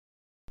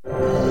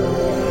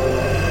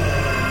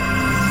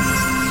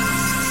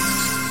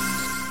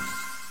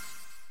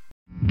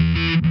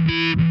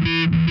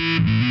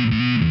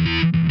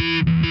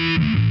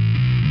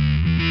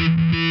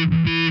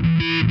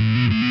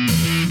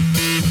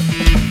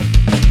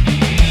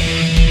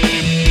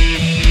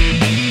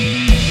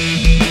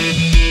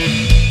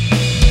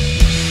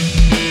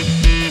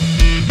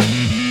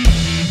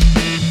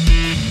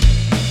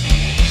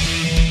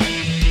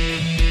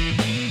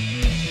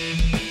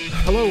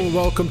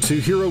welcome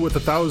to Hero with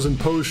 1,000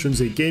 Potions,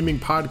 a gaming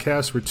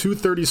podcast where two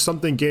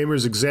 30-something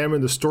gamers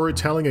examine the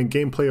storytelling and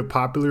gameplay of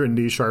popular and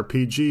niche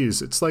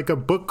RPGs. It's like a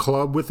book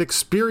club with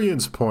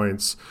experience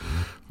points.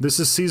 This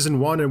is Season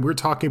 1, and we're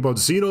talking about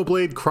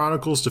Xenoblade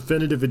Chronicles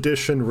Definitive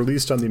Edition,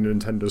 released on the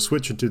Nintendo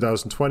Switch in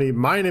 2020.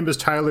 My name is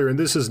Tyler, and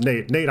this is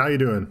Nate. Nate, how you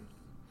doing?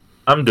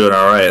 I'm doing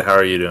all right. How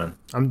are you doing?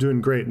 I'm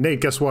doing great.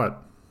 Nate, guess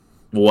what?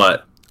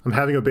 What? I'm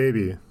having a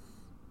baby.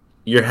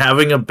 You're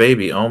having a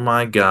baby. Oh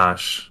my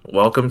gosh.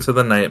 Welcome to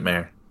the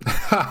nightmare.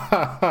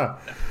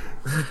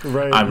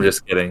 Right. I'm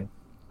just kidding.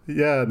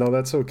 Yeah, no,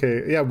 that's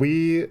okay. Yeah,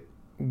 we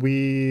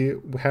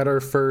had our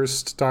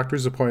first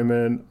doctor's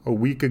appointment a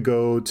week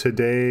ago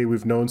today.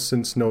 We've known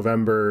since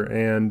November,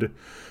 and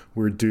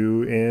we're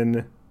due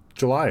in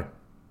July.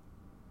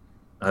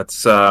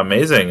 That's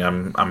amazing.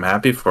 I'm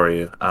happy for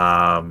you.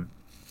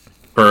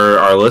 For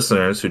our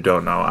listeners who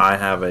don't know, I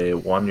have a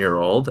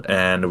 1-year-old,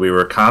 and we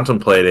were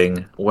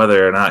contemplating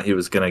whether or not he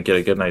was going to get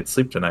a good night's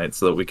sleep tonight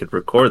so that we could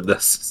record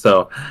this.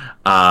 So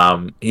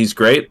he's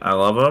great. I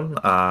love him,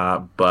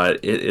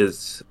 but it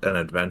is an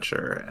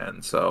adventure,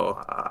 and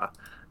so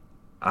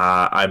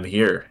I'm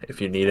here if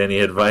you need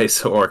any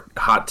advice or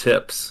hot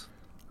tips.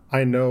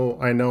 I know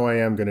I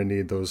am going to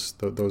need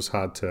those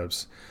hot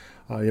tips.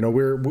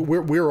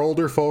 We're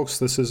older folks.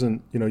 This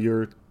isn't,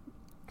 you're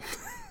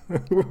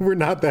we're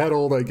not that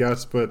old, I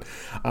guess, but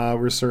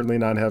we're certainly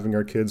not having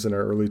our kids in our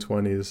early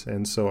 20s,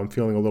 and so I'm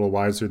feeling a little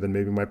wiser than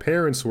maybe my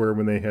parents were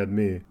when they had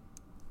me.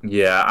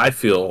 Yeah, I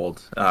feel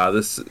old.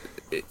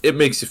 It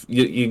makes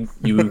you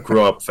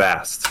grow up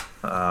fast.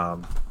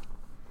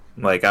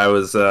 Like I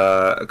was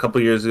a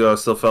couple years ago, I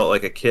still felt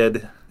like a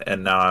kid,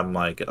 and now I'm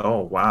like,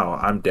 oh wow,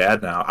 I'm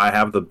dad now. I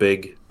have the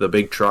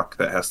big truck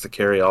that has to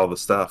carry all the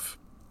stuff.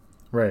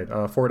 Right,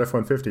 Ford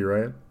F-150,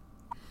 right?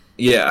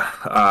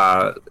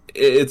 Yeah,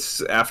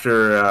 it's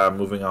after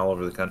moving all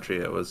over the country,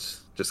 it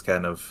was just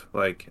kind of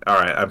like, all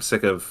right, I'm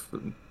sick of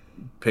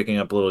picking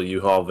up little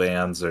U-Haul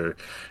vans or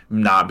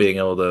not being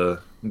able to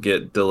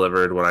get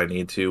delivered what I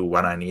need to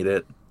when I need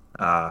it.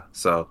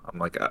 So I'm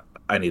like,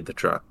 I need the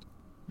truck.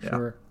 Yeah.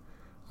 Sure.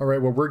 All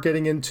right, well, we're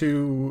getting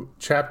into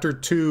Chapter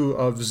 2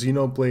 of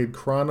Xenoblade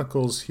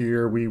Chronicles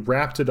here. We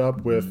wrapped it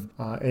up with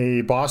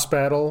a boss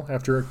battle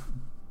after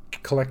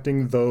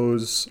collecting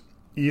those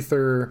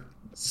ether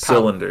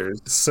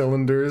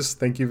cylinders,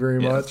 thank you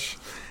very much.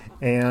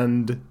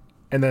 And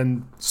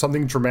then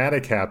something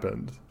dramatic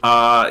happened.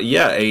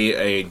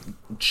 A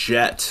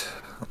jet,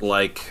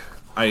 like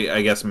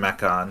I guess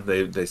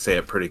Mechon. They say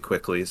it pretty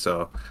quickly,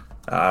 so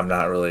I'm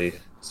not really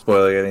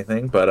spoiling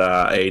anything, but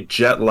a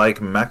jet-like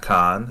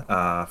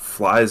Mechon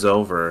flies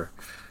over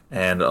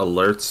and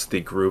alerts the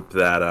group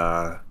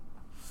that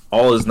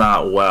all is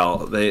not well.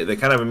 They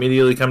kind of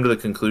immediately come to the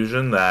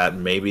conclusion that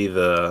maybe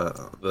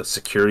the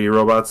security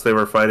robots they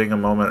were fighting a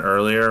moment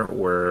earlier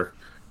were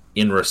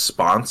in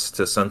response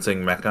to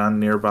sensing Mechon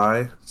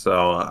nearby.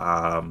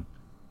 So,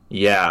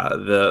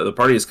 the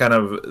party is kind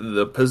of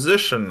the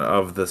position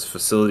of this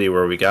facility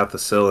where we got the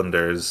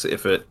cylinders.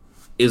 If it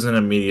isn't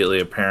immediately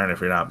apparent,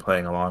 if you're not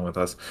playing along with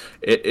us,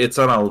 it's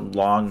on a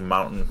long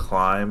mountain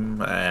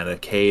climb and a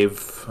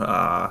cave.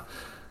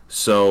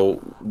 So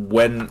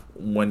when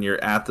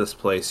you're at this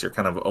place, you're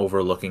kind of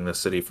overlooking the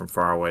city from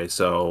far away.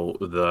 So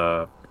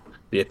the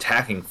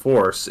attacking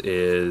force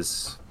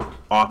is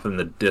off in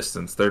the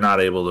distance. They're not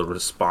able to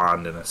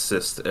respond and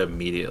assist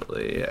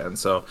immediately, and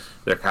so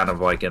they're kind of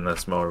like in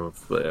this mode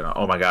of,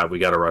 oh my god, we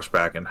got to rush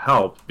back and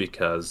help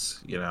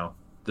because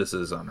this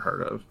is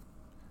unheard of.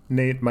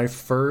 Nate, my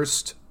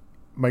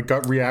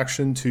gut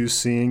reaction to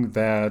seeing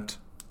that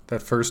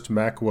first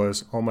mech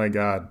was, oh my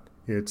god,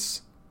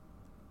 it's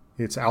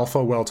Alpha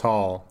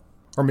Weltal,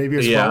 or maybe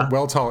it's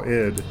Weltal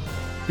id,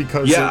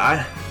 because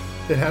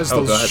it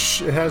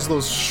has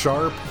those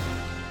sharp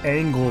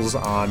angles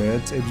on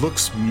it. It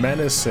looks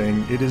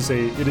menacing. It is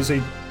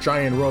a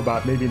giant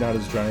robot, maybe not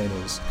as giant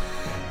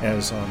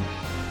as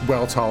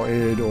Weltal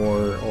id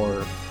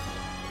or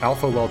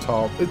Alpha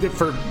Weltal.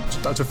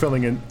 For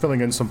filling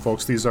in some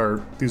folks, these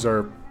are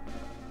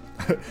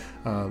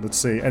let's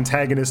say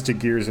antagonistic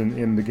gears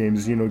in the game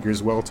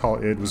Xenogears.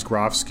 Weltal id was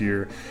Grof's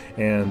gear,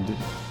 and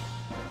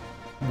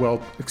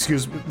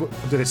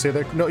did I say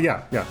that? No,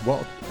 yeah.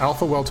 Well,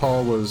 Alpha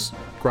Weltal was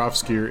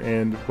Grof's gear,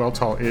 and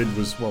Weltal id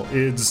was,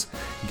 id's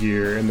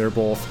gear, and they're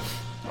both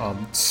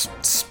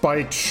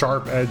spiked,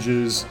 sharp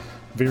edges,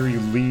 very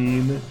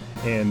lean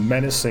and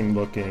menacing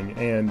looking.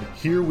 And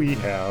here we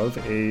have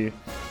a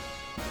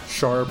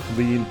sharp,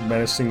 lean,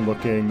 menacing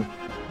looking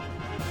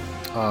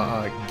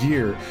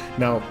gear.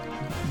 Now,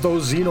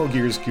 those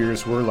Xenogears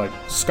gears were like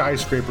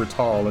skyscraper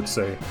tall, let's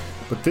say.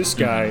 But this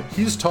guy,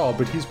 he's tall,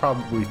 but he's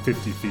probably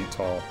 50 feet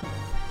tall.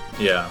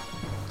 Yeah.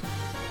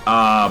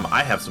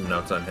 I have some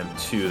notes on him,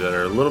 too, that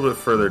are a little bit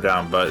further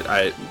down,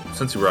 but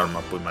since you brought him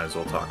up, we might as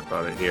well talk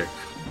about it here.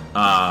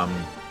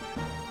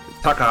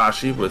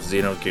 Takahashi with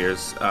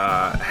Xenogears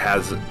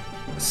has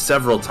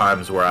several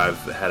times where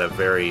I've had a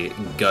very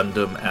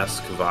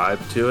Gundam-esque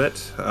vibe to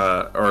it,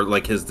 or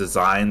like his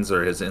designs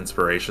or his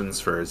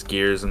inspirations for his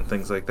gears and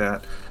things like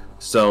that.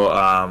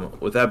 So,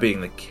 with that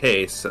being the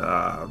case,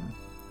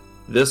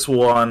 this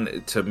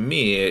one, to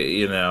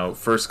me,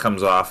 first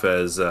comes off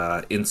as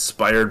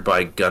inspired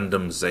by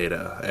Gundam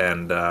Zeta.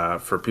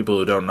 And for people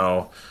who don't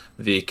know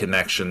the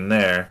connection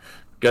there,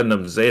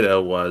 Gundam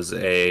Zeta was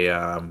a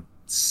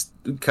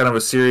kind of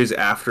a series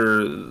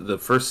after the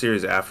first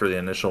series after the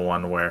initial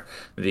one, where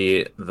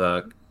the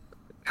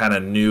kind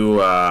of new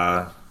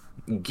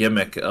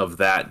gimmick of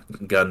that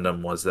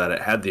Gundam was that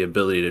it had the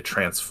ability to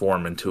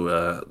transform into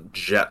a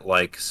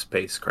jet-like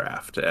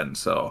spacecraft, and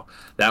so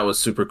that was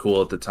super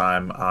cool at the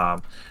time.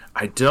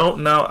 I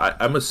don't know.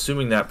 I'm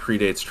assuming that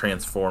predates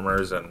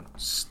Transformers and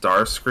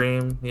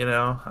Starscream,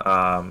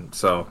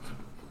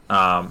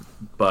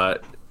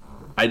 but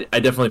I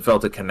definitely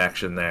felt a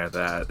connection there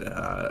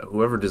that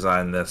whoever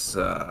designed this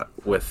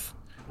with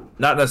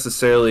not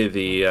necessarily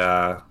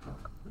the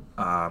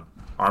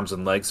arms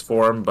and legs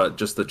for him, but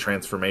just the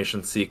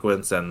transformation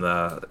sequence and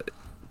the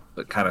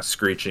kind of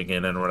screeching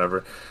in and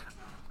whatever.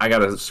 I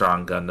got a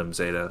strong Gundam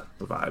Zeta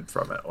vibe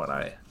from it when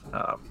I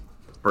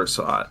first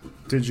saw it.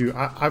 Did you?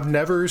 I've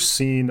never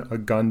seen a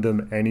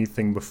Gundam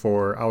anything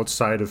before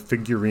outside of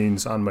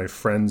figurines on my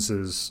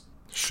friends'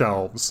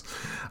 shelves.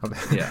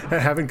 Yeah. I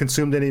haven't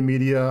consumed any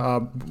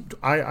media.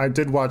 I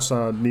did watch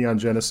Neon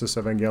Genesis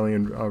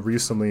Evangelion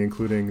recently,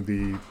 including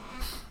the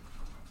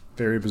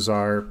very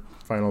bizarre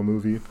final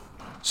movie.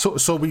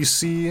 So we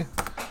see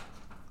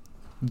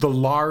the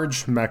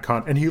large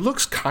Mechon, and he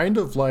looks kind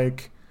of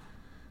like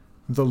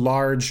the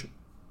large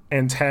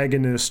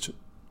antagonist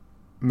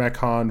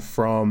Mechon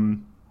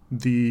from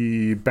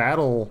the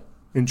battle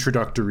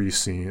introductory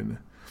scene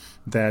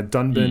that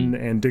Dunban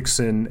and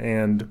Dixon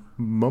and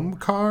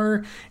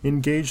Mumkar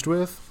engaged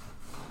with.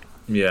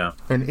 Yeah.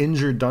 An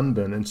injured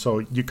Dunban, and so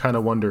you kind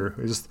of wonder,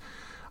 is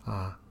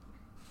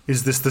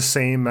this the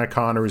same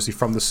Mechon, or is he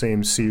from the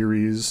same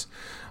series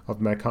of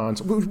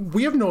Mechons?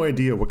 We have no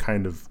idea what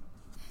kind of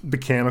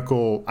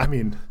mechanical. I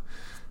mean,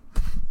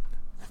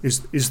 is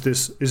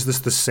this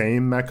the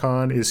same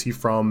Mechon? Is he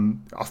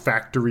from a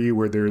factory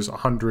where there's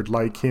 100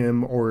 like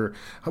him, or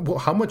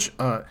how much?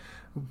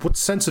 What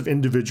sense of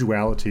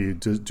individuality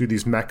do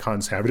these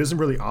Mechons have? It isn't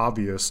really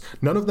obvious.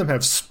 None of them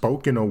have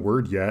spoken a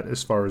word yet,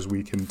 as far as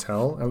we can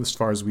tell, as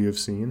far as we have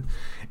seen.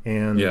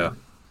 And yeah,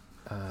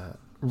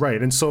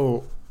 right. And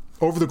so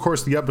over the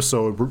course of the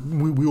episode,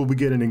 we will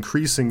get an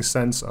increasing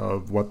sense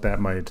of what that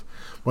might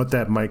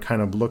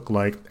kind of look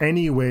like.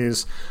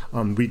 Anyways,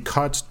 we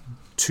cut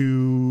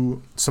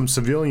to some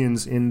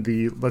civilians in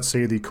the, let's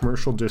say, the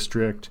commercial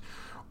district,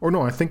 or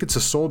no, I think it's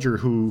a soldier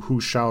who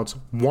shouts,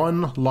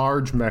 "One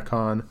large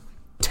Mechon,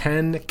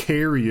 10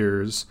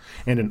 carriers,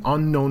 and an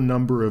unknown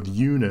number of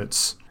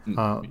units,"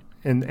 and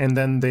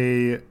then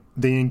they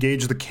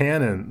engage the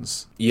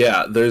cannons.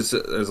 Yeah, there's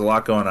a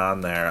lot going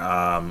on there.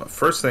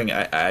 First thing,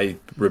 I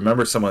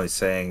remember someone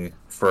saying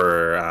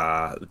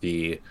for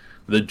the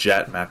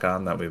jet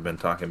Mechon that we've been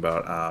talking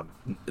about,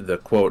 the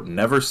quote,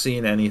 "Never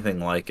seen anything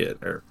like it,"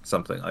 or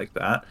something like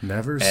that.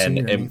 Never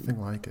seen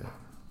anything like it.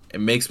 It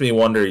makes me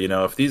wonder,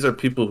 if these are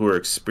people who are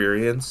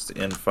experienced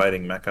in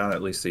fighting Mechon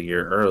at least a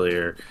year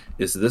earlier,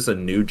 is this a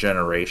new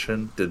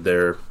generation? Did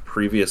their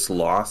previous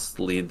loss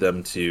lead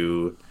them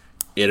to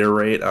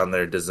iterate on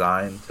their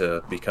design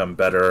to become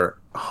better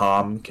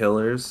HOM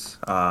killers?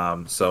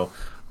 So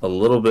a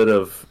little bit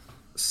of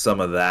some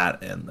of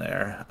that in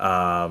there.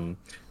 And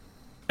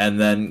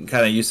then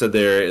kind of you said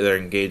they're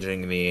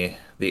engaging the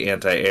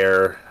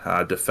anti-air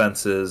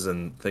defenses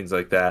and things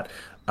like that.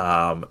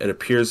 It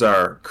appears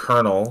our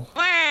Colonel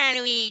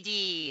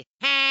Waluigi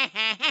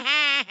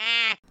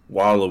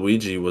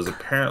Waluigi was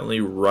apparently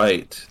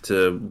right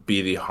to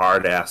be the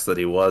hard ass that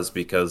he was,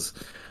 because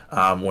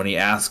when he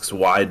asks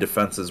why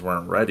defenses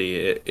weren't ready,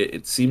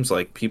 it seems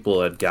like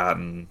people had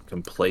gotten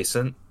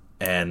complacent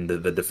and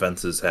the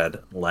defenses had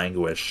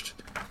languished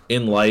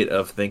in light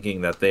of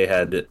thinking that they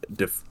had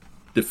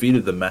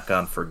defeated the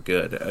Mechon for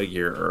good a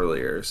year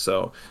earlier.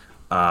 So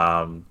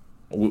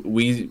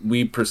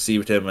we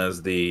perceived him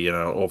as the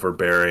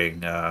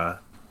overbearing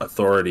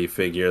authority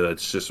figure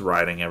that's just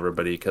riding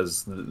everybody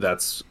because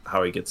that's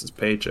how he gets his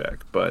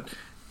paycheck. But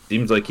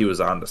seems like he was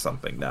onto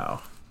something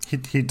now.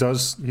 He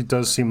does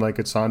seem like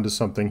it's onto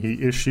something.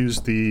 He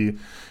issues the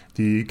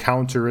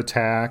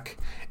counterattack,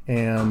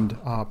 and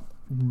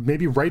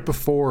maybe right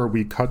before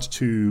we cut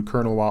to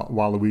Colonel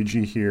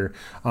Waluigi here,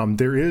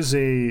 there is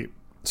a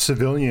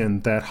civilian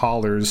that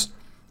hollers,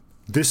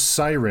 "This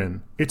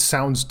siren, it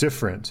sounds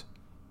different.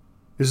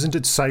 Isn't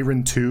it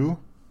Siren 2?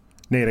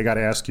 Nate, I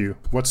gotta ask you,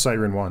 what's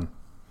Siren 1?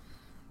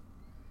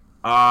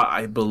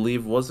 I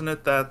believe, wasn't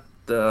it that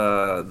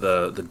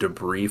the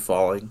debris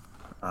falling?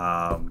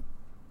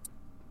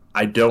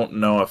 I don't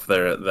know if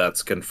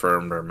that's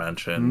confirmed or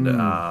mentioned,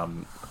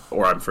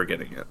 or I'm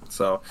forgetting it.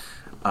 So,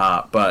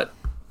 but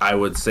I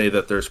would say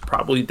that there's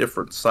probably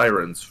different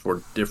sirens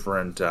for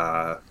different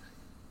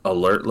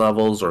alert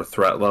levels or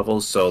threat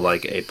levels. So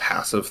like a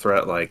passive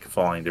threat like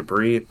falling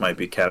debris might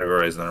be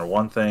categorized under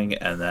one thing,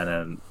 and then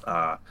an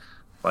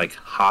like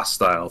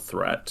hostile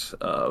threat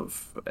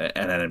of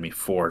an enemy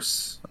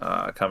force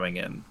coming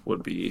in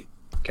would be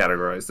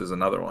categorized as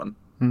another one.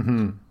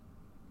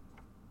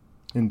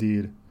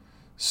 Indeed.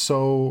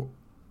 So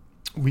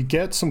we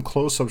get some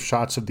close-up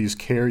shots of these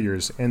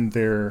carriers, and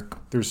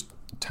there's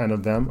 10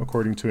 of them,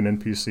 according to an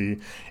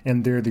NPC,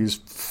 and they're these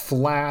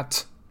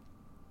flat,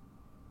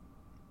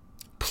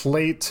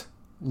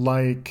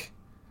 plate-like,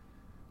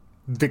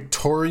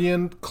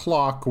 Victorian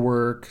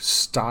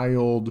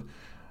clockwork-styled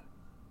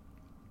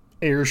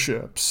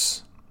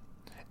airships.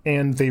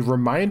 And they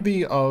remind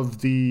me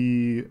of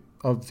the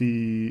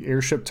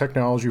airship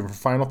technology from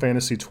Final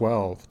Fantasy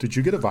XII. Did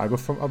you get a vibe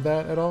of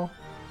that at all?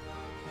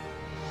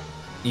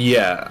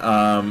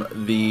 Yeah,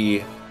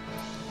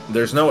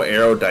 there's no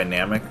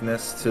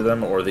aerodynamicness to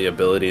them or the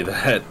ability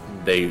that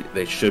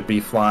they should be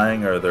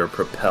flying or they're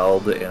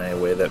propelled in a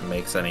way that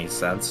makes any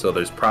sense. So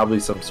there's probably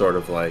some sort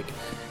of like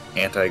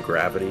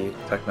anti-gravity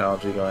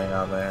technology going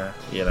on there,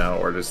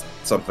 or just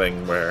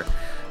something where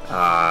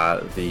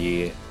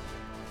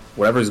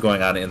whatever's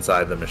going on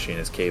inside the machine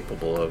is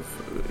capable of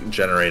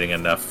generating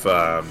enough,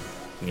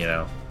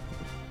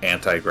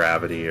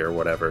 anti-gravity or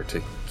whatever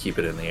to keep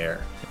it in the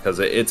air, because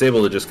it's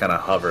able to just kind of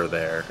hover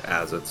there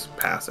as it's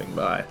passing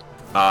by.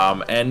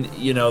 And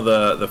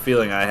the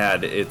feeling I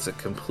had, it's a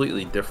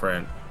completely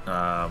different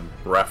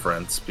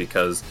reference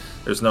because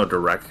there's no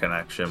direct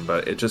connection,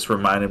 but it just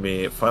reminded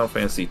me of Final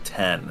Fantasy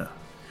X.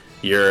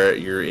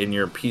 You're in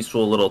your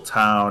peaceful little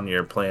town,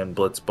 you're playing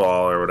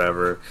blitzball or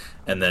whatever,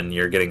 and then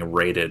you're getting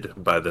raided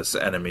by this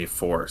enemy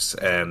force,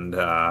 and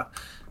that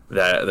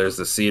there's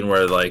the scene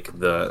where like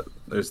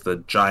there's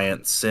the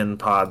giant sin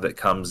pod that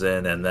comes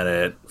in, and then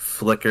it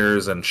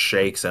flickers and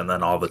shakes, and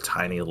then all the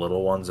tiny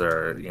little ones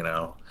are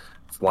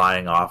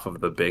flying off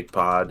of the big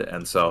pod,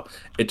 and so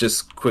it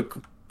just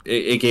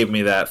it gave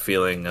me that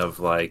feeling of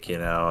like,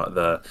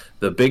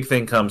 the big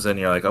thing comes in,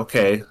 you're like,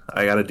 okay,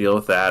 I got to deal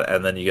with that,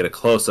 and then you get a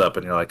close up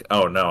and you're like,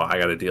 oh no, I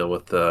got to deal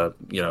with the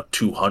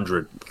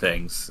 200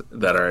 things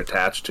that are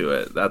attached to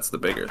it. That's the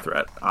bigger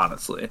threat,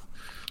 honestly.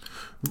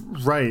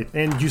 Right.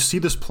 And you see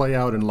this play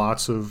out in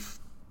lots of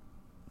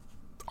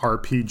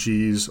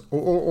RPGs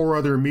or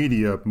other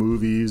media,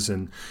 movies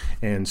and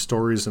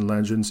stories and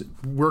legends.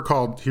 We're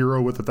called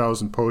Hero with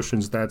 1,000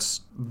 Potions. That's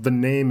the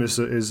name is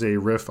a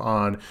riff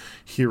on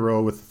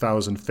Hero with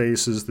 1,000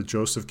 Faces, the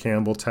Joseph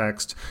Campbell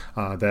text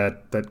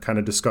that kind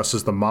of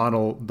discusses the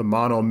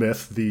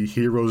monomyth, the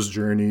hero's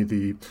journey,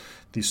 the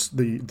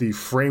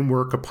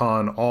framework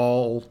upon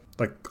all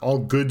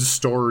good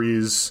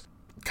stories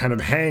kind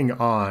of hang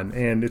on,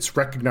 and it's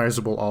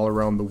recognizable all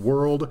around the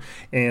world.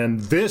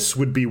 And this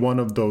would be one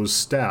of those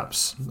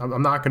steps.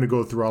 I'm not going to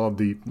go through all of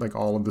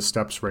the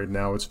steps right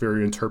now. It's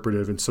very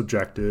interpretive and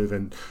subjective,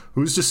 and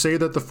who's to say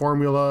that the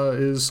formula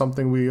is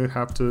something we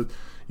have to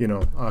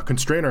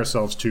constrain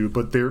ourselves to,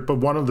 but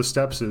one of the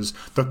steps is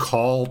the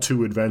call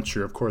to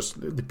adventure. Of course,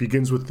 it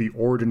begins with the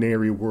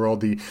ordinary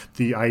world, the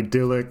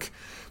idyllic,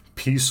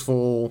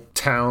 peaceful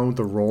town,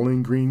 the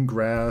rolling green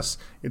grass.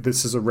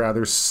 This is a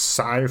rather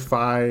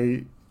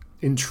sci-fi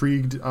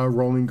intrigued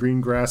rolling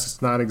green grass.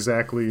 It's not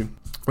exactly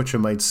what you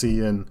might see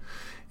in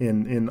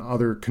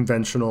other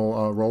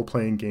conventional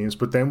role-playing games,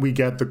 but then we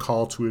get the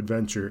call to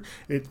adventure.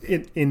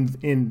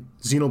 In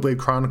Xenoblade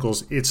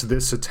Chronicles, it's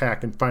this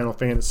attack. In Final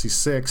Fantasy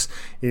VI,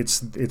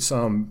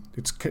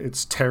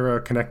 it's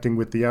Terra connecting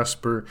with the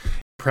Esper.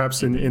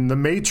 Perhaps in the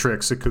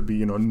Matrix, it could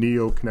be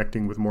Neo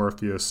connecting with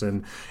Morpheus,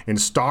 and in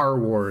Star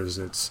Wars,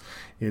 it's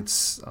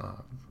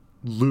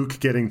Luke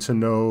getting to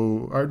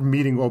know or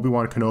meeting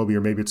Obi-Wan Kenobi,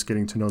 or maybe it's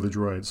getting to know the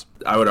droids.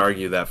 I would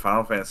argue that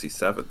Final Fantasy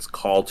VII's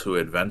call to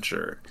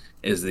adventure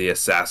is the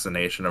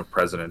assassination of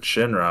President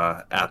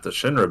Shinra at the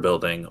Shinra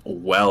building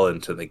well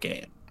into the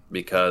game,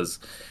 because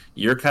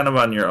you're kind of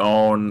on your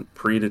own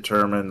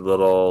predetermined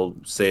little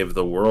save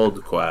the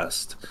world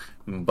quest.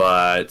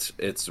 But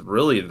it's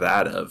really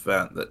that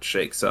event that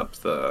shakes up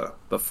the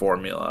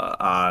formula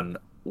on,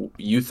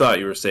 you thought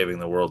you were saving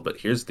the world, but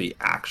here's the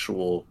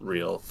actual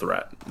real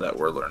threat that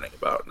we're learning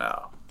about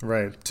now.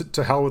 Right.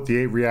 To hell with the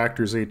 8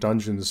 reactors, 8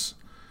 dungeons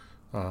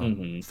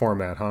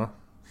format, huh?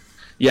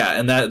 Yeah,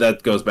 and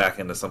that goes back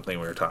into something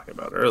we were talking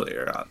about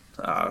earlier on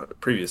a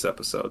previous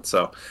episode.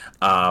 So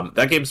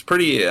that game's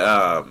pretty,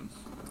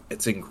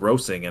 it's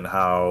engrossing in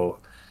how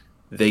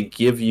they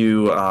give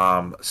you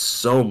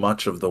so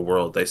much of the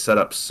world. They set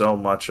up so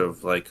much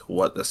of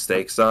what the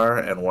stakes are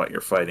and what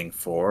you're fighting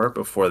for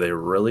before they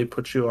really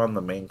put you on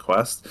the main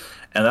quest.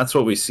 And that's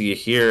what we see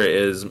here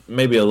is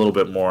maybe a little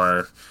bit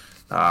more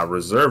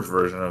reserved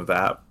version of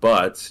that,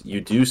 but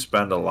you do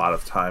spend a lot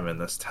of time in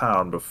this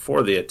town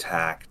before the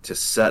attack to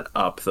set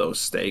up those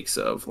stakes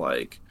of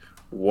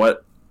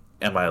what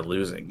am I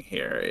losing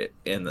here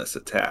in this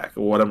attack?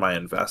 What am I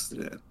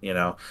invested in?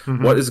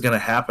 What is going to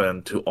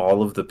happen to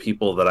all of the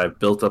people that I've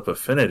built up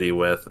affinity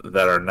with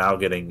that are now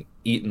getting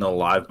eaten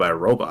alive by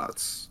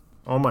robots?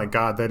 Oh my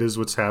God, that is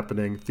what's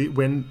happening.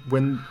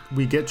 When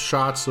we get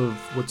shots of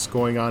what's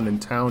going on in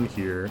town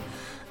here,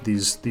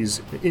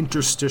 these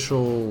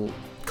interstitial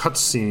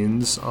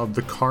cutscenes of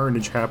the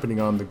carnage happening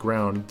on the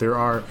ground.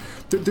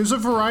 There's a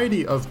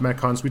variety of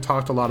mechons. We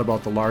talked a lot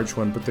about the large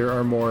one, but there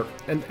are more,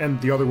 and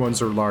the other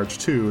ones are large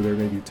too. They're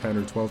maybe 10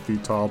 or 12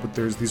 feet tall, but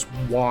there's these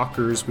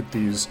walkers with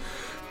these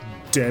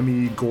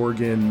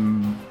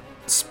demi-gorgon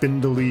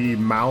spindly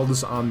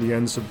mouths on the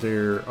ends of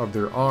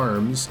their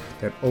arms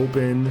that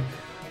open,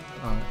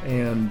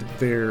 and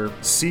they're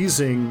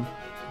seizing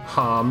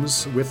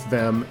Homs with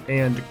them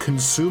and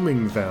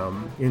consuming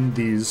them in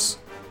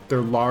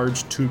their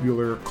large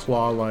tubular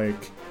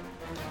claw-like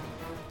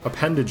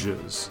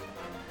appendages.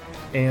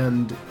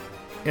 And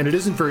it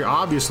isn't very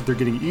obvious that they're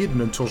getting eaten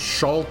until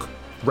Shulk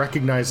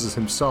recognizes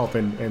himself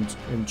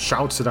and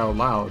shouts it out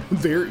loud.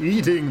 They're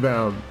eating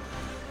them.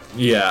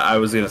 Yeah, I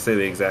was going to say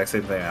the exact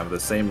same thing. I have the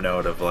same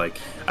note of like,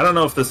 I don't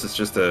know if this is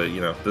just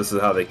this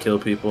is how they kill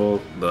people.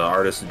 The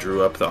artist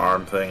drew up the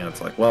arm thing, and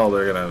it's like, well,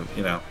 they're going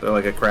to, they're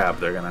like a crab.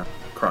 They're going to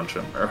crunch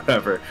them or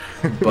whatever.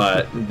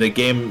 But the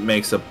game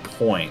makes a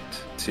point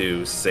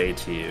to say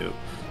to you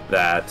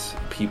that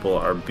people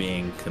are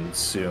being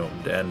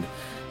consumed. And,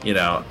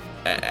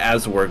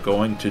 as we're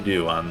going to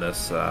do on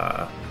this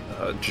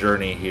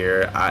journey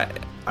here,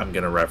 I'm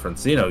going to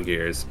reference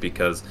Xenogears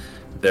because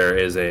there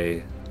is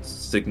a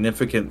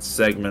significant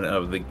segment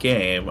of the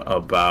game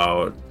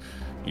about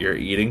you're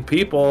eating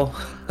people,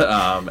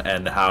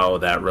 and how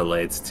that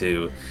relates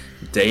to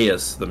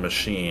Deus, the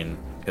machine,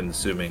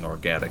 consuming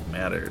organic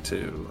matter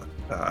to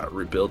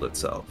rebuild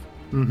itself.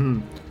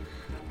 Mm-hmm.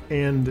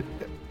 And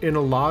in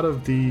a lot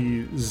of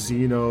the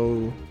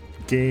Xeno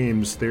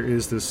games, there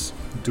is this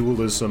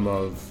dualism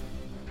of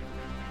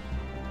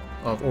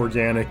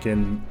organic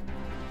and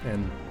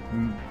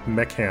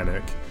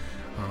mechanic,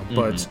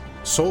 but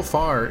so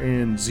far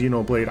in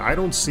Xenoblade, I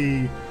don't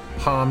see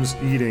Homs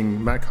eating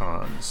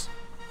mechons.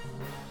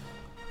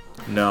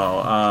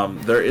 No,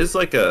 there is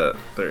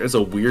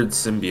a weird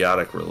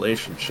symbiotic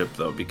relationship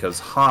though, because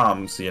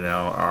Homs,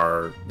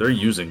 they're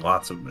using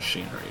lots of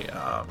machinery,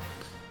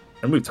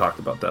 and we've talked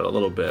about that a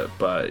little bit.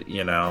 But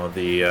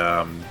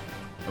the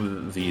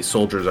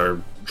soldiers are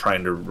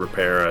trying to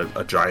repair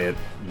a giant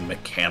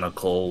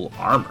mechanical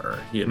armor,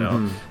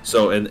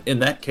 So in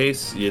that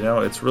case,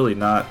 it's really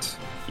not.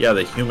 Yeah,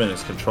 the human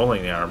is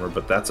controlling the armor,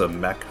 but that's a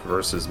mech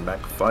versus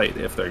mech fight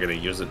if they're going to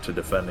use it to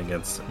defend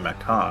against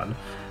Mechon.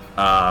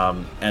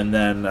 And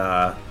then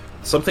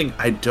something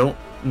I don't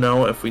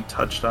know if we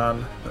touched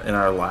on in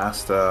our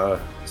last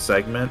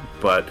segment,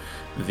 but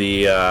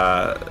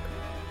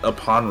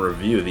upon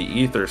review, the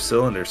ether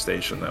cylinder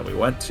station that we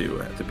went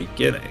to at the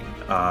beginning,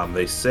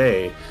 they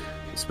say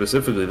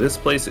specifically this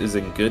place is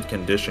in good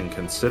condition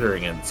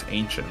considering it's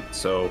ancient.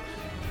 So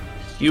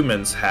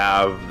humans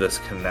have this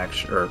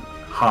connection, or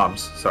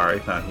Homs,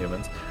 sorry, not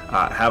humans,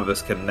 have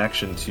this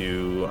connection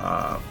to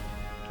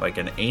like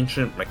an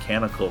ancient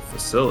mechanical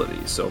facility.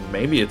 So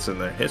maybe it's in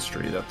their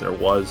history that there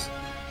was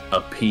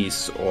a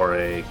piece or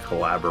a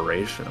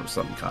collaboration of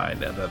some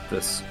kind, and that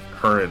this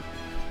current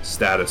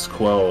status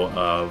quo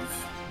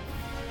of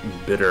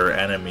bitter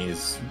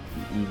enemies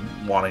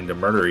wanting to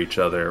murder each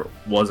other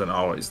wasn't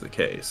always the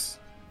case.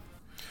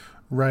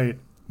 Right.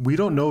 We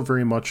don't know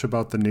very much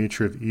about the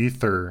nature of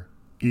ether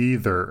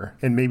either,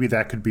 and maybe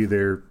that could be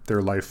their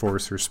life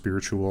force or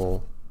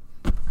spiritual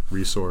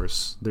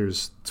resource.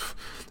 There's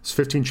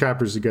 15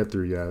 chapters to get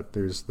through yet.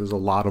 There's a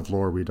lot of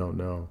lore we don't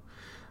know.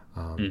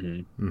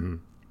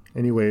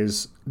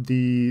 Anyways,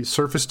 the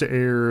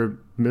surface-to-air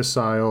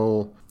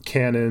missile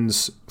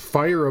cannons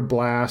fire a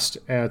blast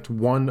at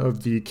one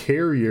of the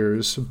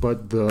carriers,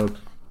 but the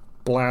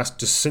blast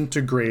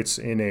disintegrates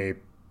in a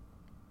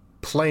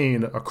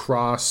plane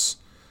across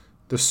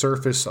the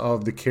surface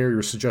of the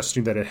carrier,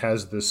 suggesting that it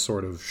has this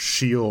sort of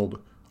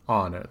shield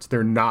on it.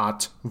 They're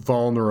not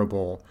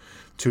vulnerable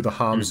to the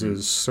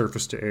Homs'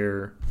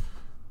 surface-to-air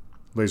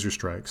laser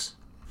strikes.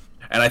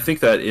 And I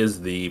think that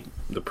is the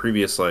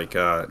previous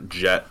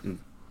jet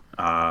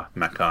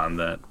mechon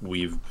that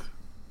we've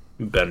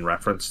been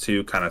referenced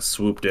to kind of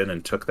swooped in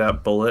and took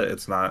that bullet.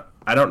 It's not.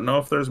 I don't know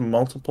if there's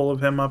multiple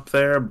of him up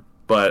there,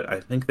 but I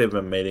think they've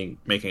been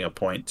making a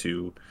point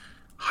to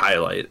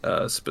highlight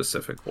a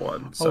specific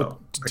one. So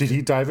did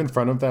he dive in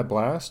front of that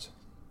blast?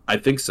 I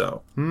think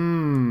so.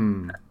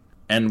 And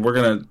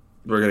we're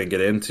gonna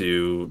get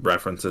into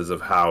references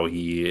of how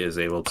he is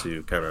able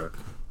to kind of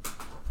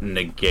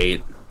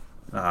negate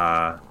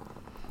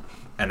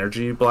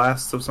energy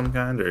blasts of some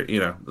kind, or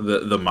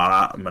the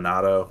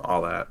Monado,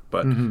 all that.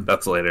 But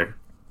that's later.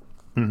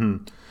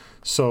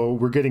 So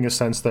we're getting a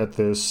sense that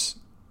this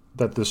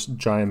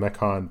giant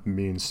mechon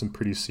means some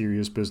pretty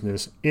serious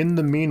business. In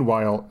the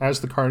meanwhile,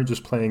 as the carnage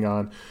is playing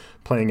out,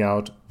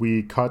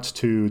 we cut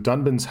to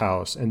Dunban's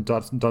house, and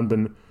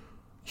Dunban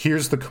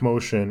hears the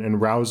commotion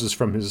and rouses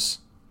from his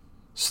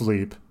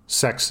sleep,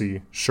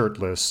 sexy,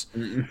 shirtless,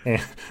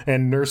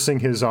 and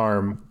nursing his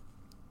arm,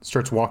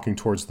 starts walking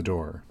towards the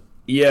door.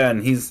 Yeah,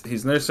 and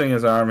he's nursing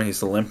his arm and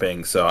he's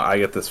limping, so I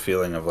get this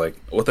feeling of like,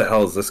 what the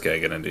hell is this guy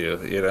gonna do,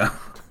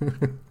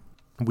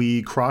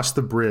 We cross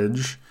the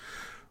bridge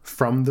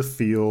from the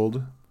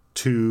field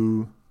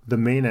to the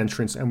main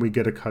entrance, and we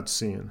get a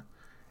cutscene.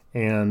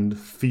 and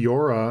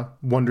Fiora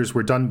wonders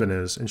where Dunban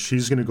is, and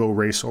she's going to go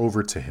race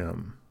over to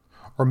him.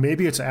 Or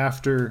maybe it's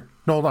after...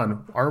 No, hold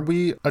on. Are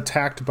we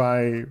attacked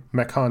by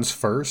Mechans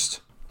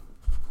first?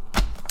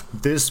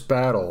 This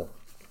battle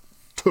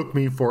took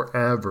me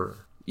forever.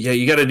 Yeah,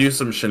 you got to do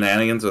some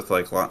shenanigans with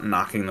like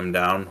knocking them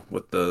down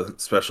with the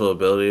special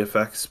ability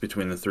effects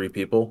between the three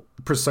people.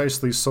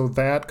 Precisely. So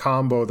that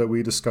combo that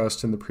we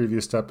discussed in the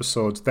previous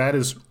episodes, that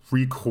is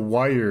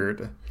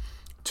required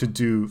to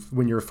do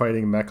when you're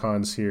fighting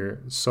Mechans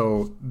here.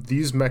 So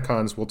these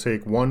Mechans will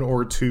take 1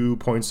 or 2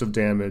 points of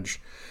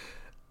damage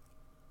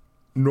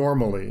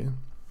normally.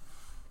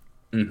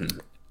 Mm-hmm.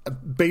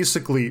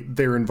 Basically,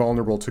 they're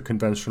invulnerable to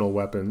conventional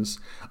weapons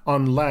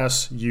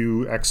unless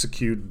you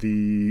execute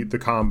the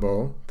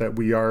combo that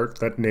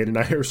Nate and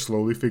I are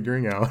slowly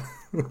figuring out,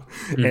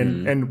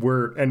 mm-hmm.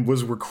 and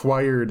was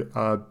required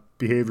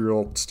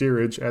behavioral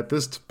steerage at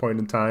this point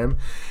in time,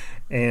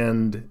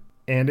 and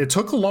it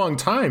took a long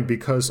time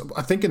because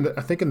I think in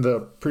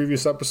the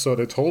previous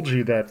episode I told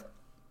you that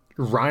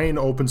Ryan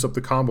opens up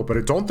the combo, but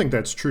I don't think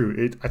that's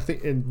true.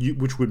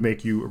 Which would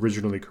make you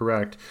originally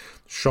correct.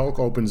 Shulk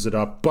opens it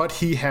up, but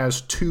he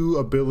has 2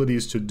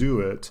 abilities to do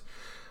it.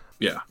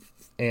 Yeah,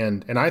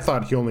 and I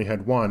thought he only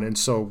had 1, and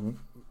so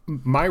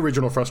my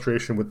original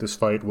frustration with this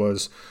fight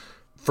was,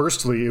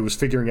 firstly, it was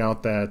figuring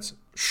out that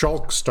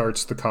Shulk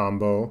starts the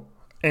combo,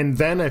 and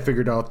then I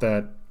figured out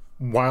that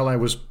while I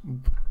was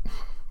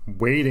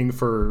waiting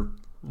for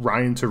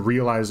Ryan to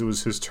realize it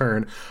was his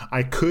turn,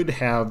 I could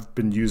have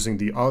been using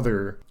the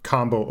other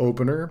combo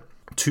opener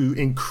to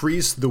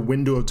increase the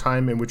window of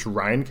time in which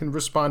Ryan can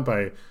respond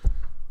by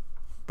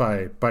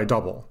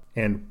double.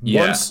 And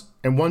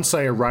once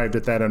I arrived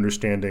at that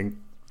understanding,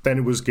 then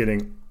it was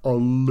getting a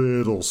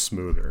little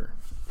smoother.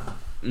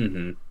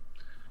 Mm-hmm.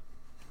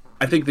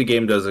 I think the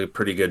game does a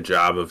pretty good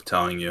job of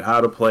telling you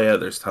how to play it.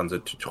 There's tons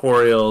of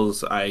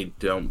tutorials. I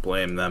don't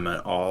blame them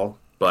at all,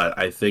 but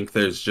I think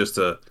there's just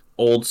a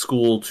old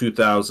school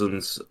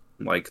 2000s,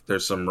 like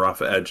there's some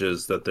rough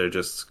edges that they're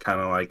just kind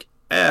of like,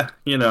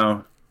 you're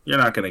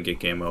not going to get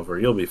game over.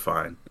 You'll be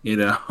fine.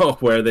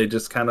 Where they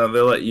just they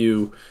let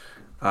you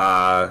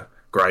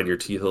grind your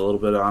teeth a little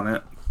bit on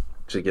it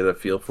to get a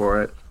feel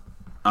for it.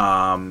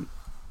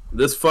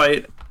 This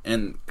fight,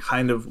 and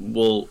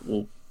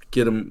we'll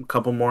get a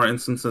couple more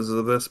instances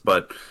of this,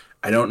 but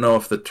I don't know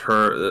if the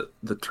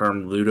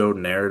term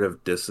ludonarrative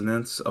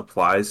dissonance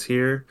applies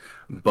here,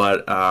 but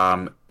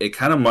it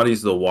kind of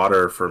muddies the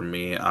water for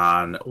me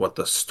on what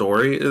the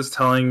story is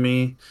telling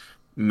me.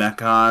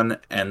 Mechon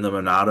and the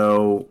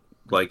Monado,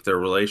 like their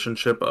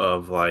relationship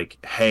of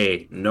like,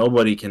 hey,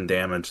 nobody can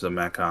damage the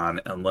Mechon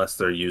unless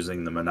they're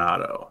using the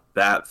Monado.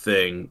 That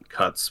thing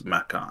cuts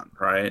Mechon,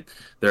 right?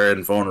 They're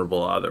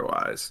invulnerable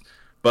otherwise.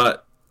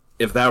 But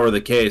if that were the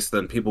case,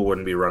 then people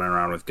wouldn't be running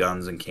around with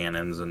guns and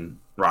cannons and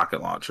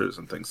rocket launchers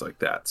and things like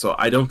that. So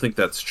I don't think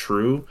that's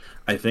true.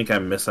 I think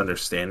I'm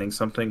misunderstanding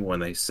something when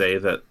they say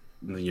that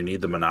you need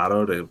the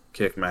Monado to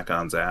kick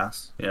Mechon's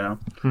ass,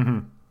 Mm-hmm.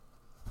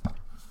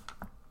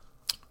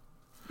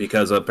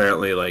 Because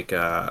apparently, like,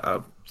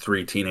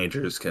 3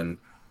 teenagers can,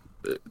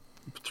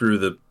 through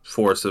the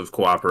force of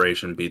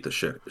cooperation, beat the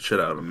shit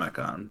out of a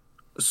Mechon.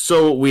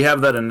 So we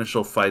have that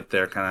initial fight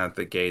there kind of at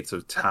the gates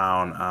of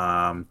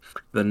town.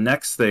 The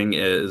next thing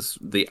is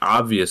the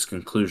obvious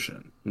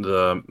conclusion.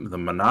 The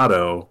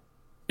Monado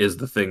is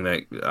the thing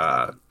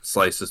that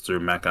slices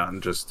through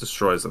Mechon, just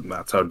destroys them.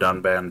 That's how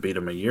Dunban beat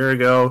him a year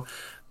ago.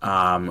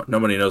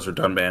 Nobody knows where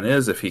Dunban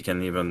is, if he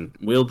can even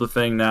wield the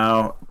thing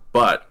now.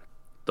 But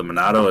the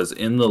Monado is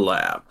in the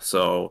lab.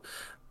 So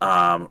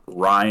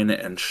Ryan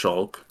and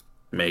Shulk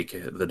make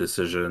the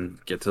decision,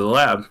 get to the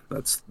lab.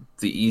 That's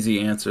the easy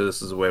answer.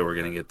 This is the way we're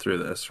going to get through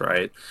this,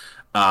 right?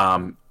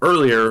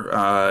 Earlier,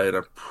 in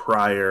a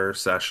prior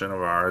session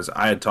of ours,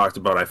 I had talked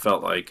about I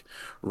felt like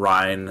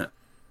Ryan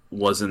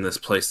was in this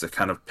place to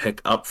kind of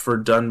pick up for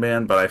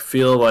Dunban, but I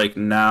feel like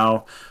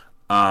now,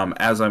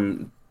 as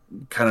I'm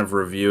kind of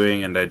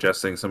reviewing and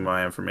digesting some of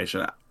my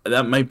information,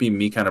 that might be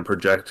me kind of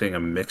projecting a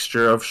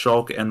mixture of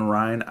Shulk and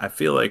Ryan. I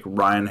feel like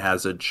Ryan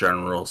has a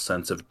general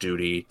sense of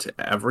duty to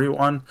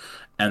everyone,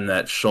 and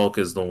that Shulk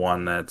is the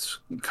one that's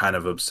kind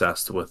of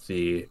obsessed with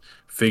the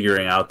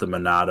figuring out the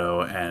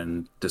Monado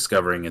and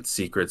discovering its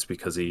secrets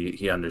because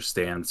he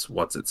understands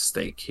what's at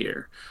stake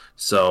here.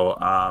 So,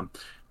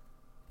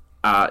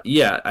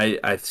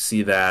 I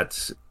see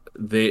that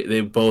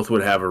they both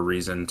would have a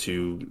reason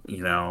to,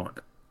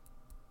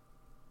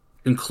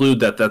 conclude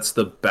that that's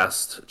the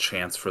best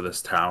chance for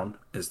this town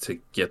is to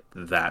get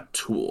that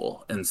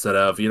tool instead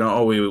of,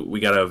 we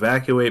got to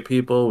evacuate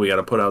people, we got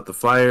to put out the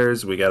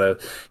fires, we got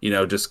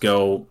to, just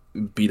go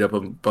beat up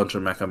a bunch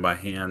of Mechon by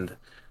hand.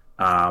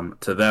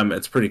 To them,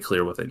 it's pretty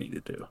clear what they need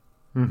to do.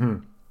 Mm-hmm.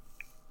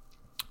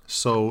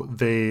 So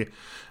they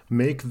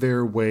make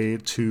their way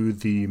to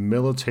the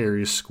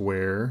military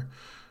square,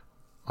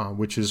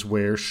 which is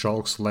where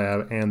Shulk's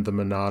lab and the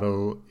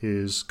Monado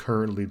is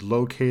currently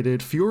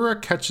located.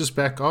 Fiora catches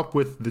back up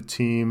with the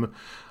team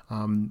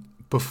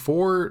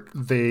before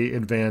they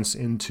advance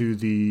into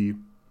the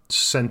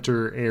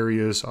center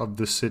areas of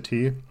the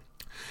city.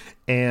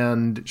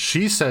 and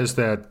she says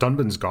that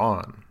Dunban's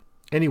gone.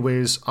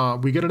 Anyways,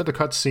 we get another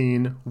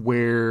cutscene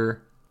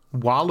where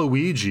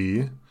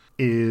Waluigi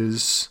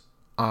is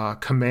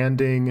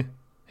commanding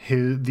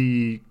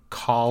the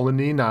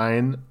Colony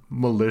 9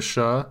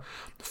 militia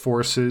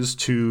forces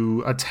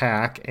to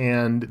attack,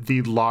 and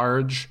the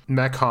large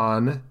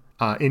Mechon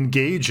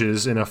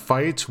engages in a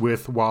fight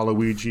with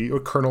Waluigi, or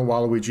Colonel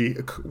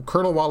Waluigi.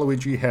 Colonel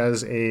Waluigi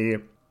has a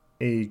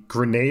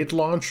grenade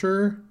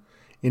launcher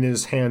in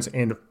his hands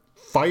and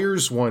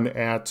fires one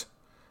at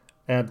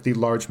the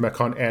large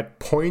Mechon at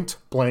point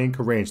blank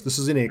range. This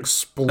is an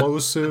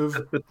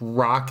explosive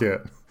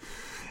rocket.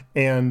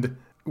 And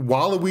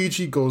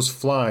Waluigi goes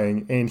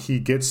flying, and he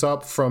gets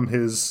up from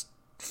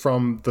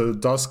the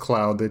dust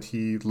cloud that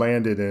he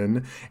landed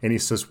in, and he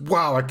says,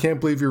 "Wow, I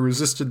can't believe you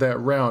resisted that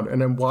round."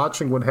 And I'm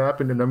watching what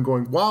happened, and I'm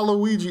going,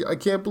 "Waluigi, I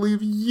can't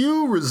believe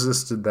you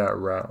resisted that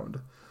round."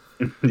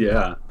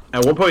 Yeah.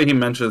 At one point, he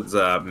mentions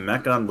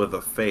Mechon with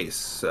a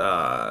face,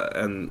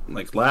 and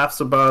like laughs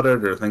about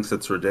it or thinks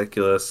it's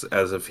ridiculous,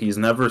 as if he's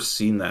never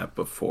seen that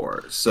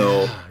before.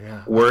 So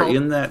yeah. we're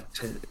in that.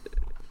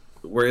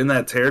 We're in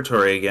that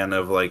territory again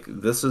of like,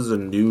 this is a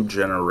new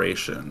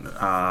generation.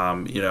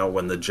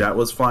 When the jet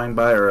was flying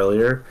by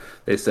earlier,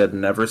 they said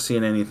never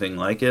seen anything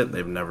like it.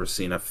 They've never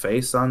seen a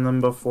face on them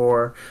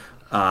before.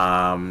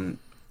 I'm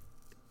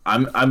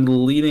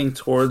leaning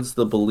towards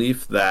the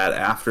belief that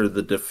after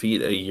the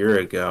defeat a year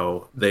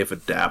ago, they've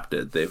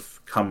adapted.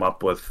 They've come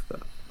up with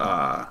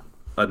a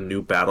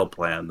new battle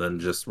plan than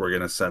just, we're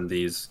going to send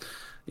these,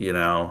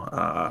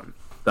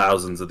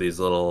 thousands of these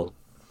little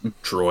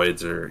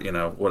droids or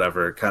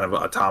whatever kind of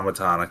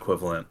automaton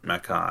equivalent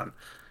Mechon.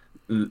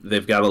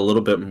 They've got a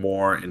little bit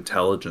more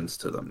intelligence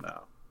to them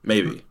now,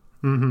 maybe.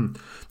 Mm-hmm.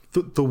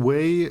 The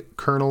way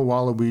Colonel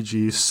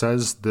Waluigi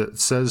says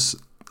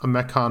a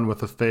Mechon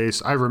with a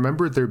face, I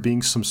remember there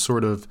being some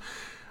sort of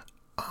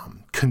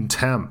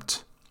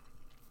contempt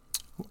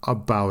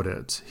about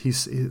it.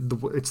 It's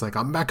like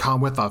a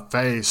Mechon with a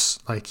face,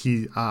 like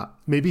he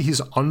maybe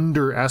he's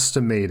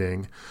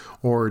underestimating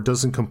or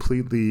doesn't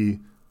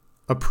completely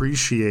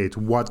appreciate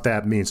what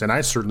that means, and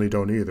I certainly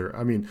don't either.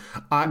 I mean,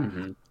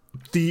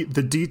 the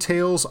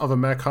details of a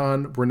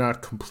Mechon were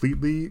not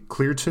completely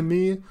clear to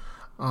me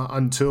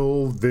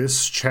until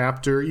this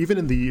chapter. Even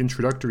in the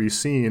introductory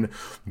scene,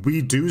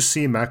 we do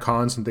see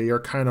Mechons, and they are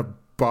kind of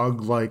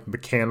bug-like,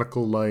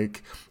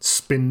 mechanical-like,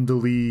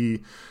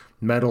 spindly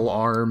metal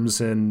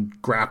arms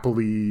and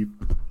grapply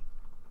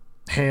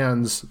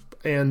hands,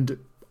 and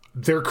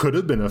there could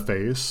have been a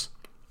face.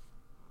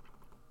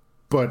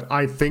 But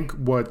I think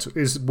what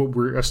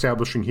we're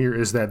establishing here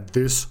is that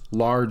this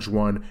large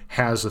one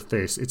has a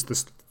face.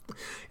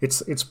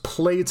 It's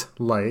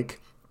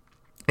plate-like,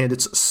 and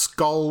it's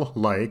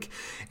skull-like,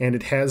 and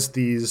it has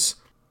these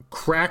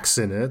cracks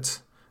in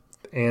it,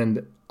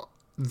 and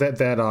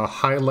that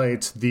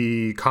highlight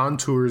the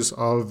contours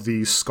of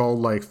the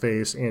skull-like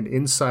face. And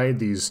inside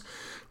these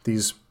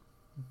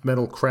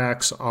metal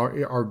cracks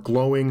are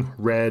glowing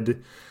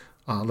red,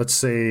 let's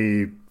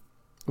say,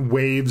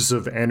 waves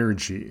of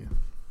energy.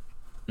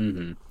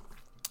 Mm-hmm.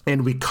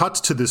 And we cut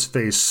to this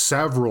face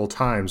several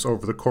times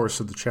over the course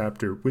of the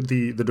chapter. With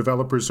the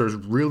developers are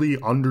really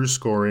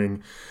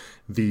underscoring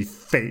the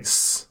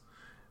face,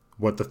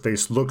 what the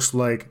face looks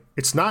like.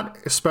 It's not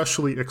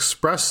especially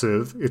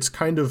expressive. It's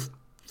kind of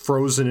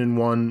frozen in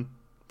one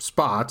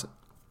spot.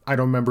 I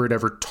don't remember it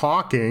ever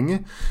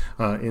talking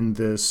in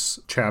this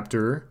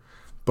chapter,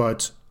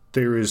 but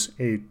there's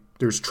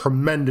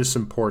tremendous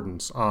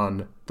importance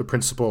on the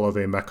principle of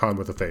a Mechon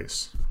with a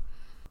face.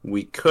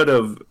 We could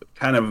have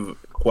kind of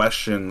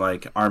questioned,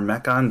 like, are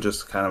Mechon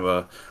just kind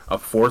of a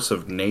force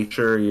of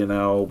nature,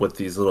 with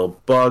these little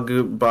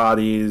bug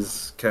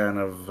bodies, kind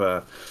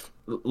of,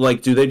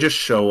 like, do they just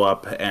show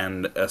up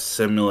and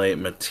assimilate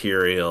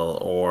material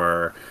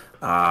or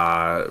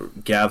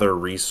gather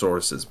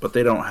resources, but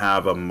they don't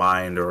have a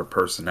mind or a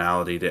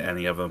personality to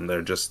any of them?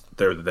 They're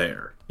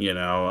there,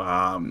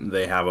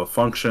 they have a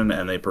function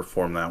and they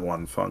perform that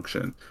one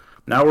function.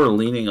 Now we're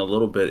leaning a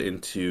little bit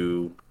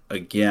into,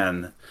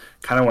 again,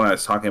 kind of when I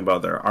was talking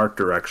about their art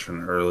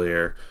direction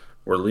earlier,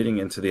 we're leading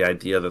into the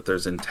idea that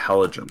there's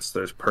intelligence,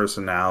 there's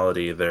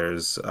personality,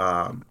 there's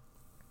a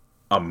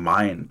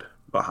mind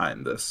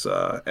behind this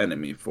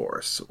enemy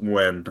force.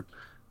 When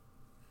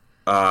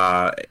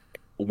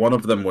one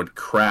of them would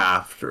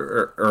craft,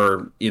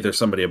 or either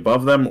somebody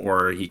above them,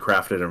 or he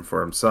crafted him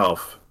for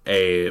himself,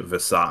 a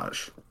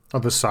visage. A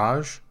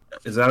visage?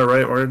 Is that a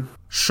right word?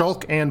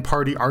 Shulk and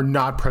party are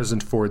not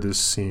present for this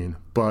scene,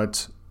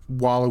 but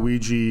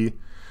Waluigi,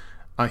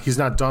 he's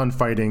not done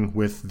fighting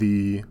with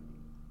the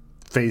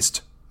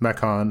faced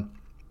Mechon.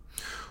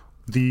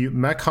 The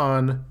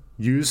Mechon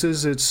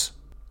uses its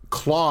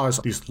claws,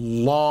 these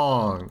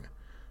long,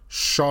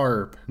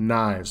 sharp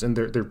knives, and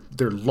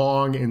they're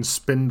long and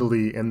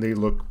spindly, and they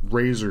look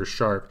razor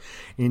sharp.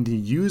 And he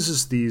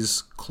uses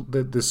this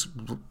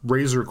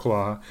razor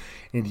claw,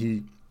 and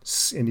he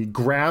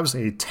grabs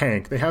a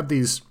tank. They have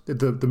these.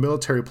 The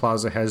military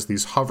plaza has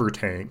these hover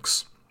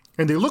tanks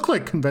And they look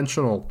like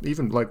conventional,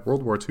 even like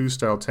World War II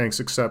style tanks,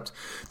 except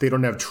they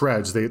don't have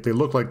treads. They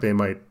look like they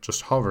might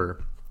just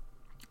hover.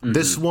 Mm-hmm.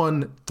 This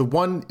one, the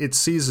one it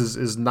seizes,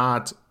 is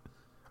not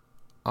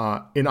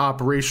in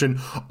operation,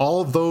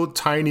 although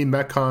tiny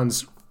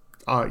mechons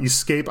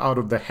escape out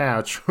of the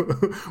hatch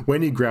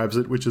when he grabs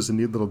it, which is a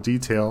neat little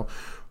detail,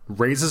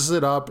 raises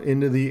it up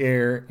into the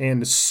air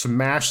and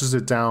smashes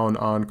it down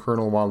on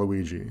Colonel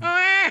Waluigi.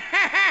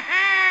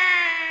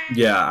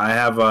 Yeah, I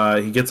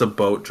have, he gets a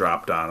boat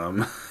dropped on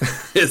him.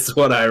 It's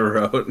what I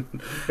wrote.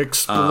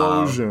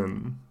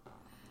 Explosion.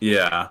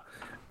 Yeah.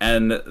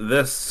 And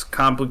this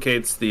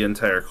complicates the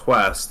entire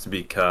quest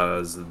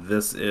because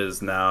this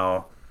is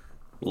now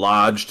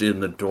lodged in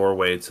the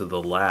doorway to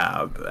the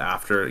lab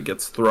after it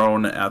gets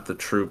thrown at the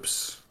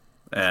troops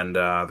and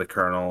the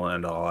colonel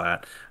and all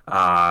that.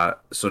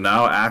 So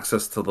now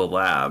access to the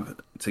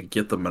lab to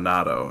get the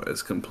Monado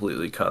is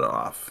completely cut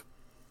off.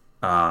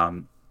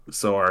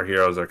 So our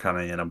heroes are kind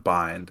of in a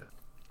bind.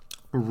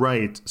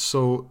 Right.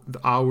 So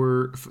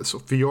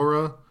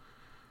Fiora,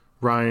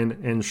 Ryan,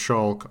 and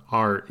Shulk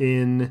are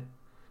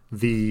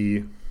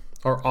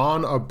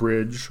on a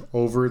bridge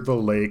over the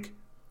lake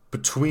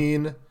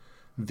between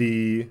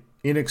the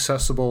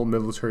inaccessible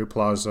military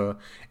plaza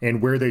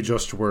and where they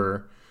just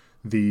were,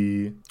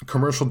 the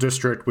commercial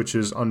district, which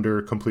is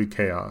under complete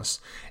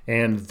chaos.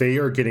 And they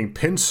are getting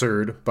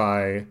pincered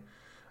by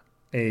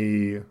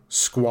a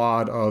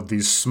squad of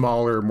these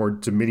smaller, more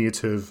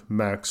diminutive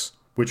mechs,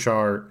 which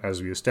are,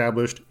 as we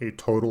established, a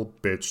total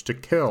bitch to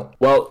kill.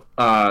 Well,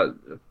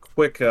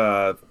 quick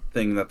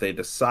thing that they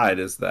decide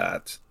is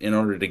that in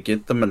order to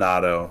get the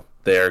Monado,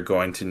 they're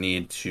going to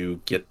need to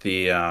get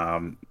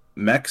the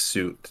mech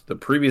suit, the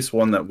previous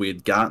one that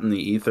we'd gotten the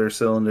ether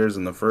cylinders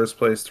in the first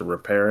place, to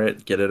repair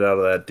it, get it out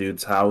of that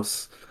dude's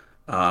house.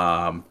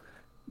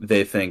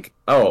 They think,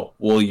 oh,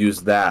 we'll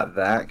use that.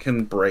 That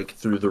can break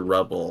through the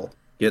rubble,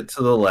 get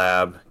to the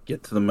lab,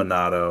 get to the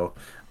Monado.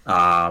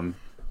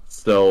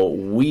 So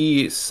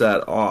we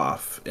set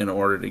off in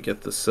order to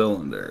get the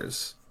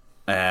cylinders.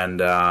 And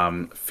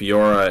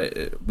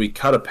Fiora, we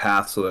cut a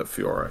path so that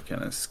Fiora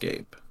can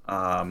escape.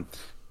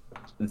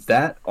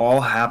 That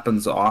all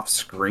happens off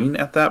screen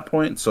at that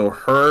point. So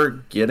her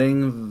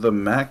getting the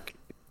mech,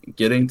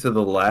 getting to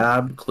the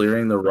lab,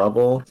 clearing the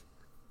rubble,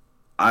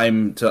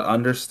 I'm to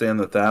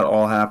understand that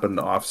all happened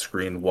off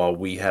screen while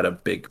we had a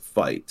big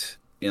fight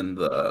in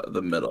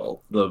the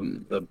middle, the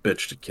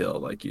bitch to kill,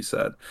 like you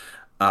said.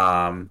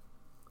 And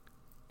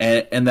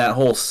that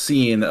whole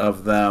scene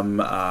of them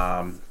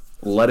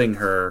letting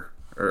her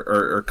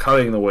or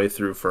cutting the way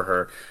through for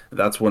her,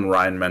 that's when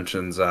Ryan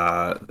mentions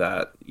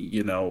that,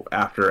 you know,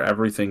 after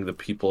everything the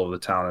people of the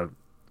town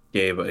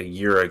gave a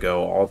year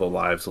ago, all the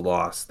lives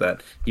lost,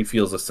 that he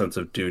feels a sense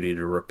of duty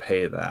to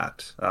repay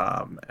that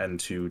and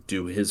to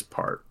do his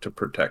part to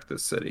protect the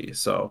city.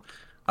 So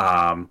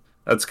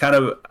that's kind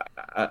of,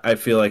 I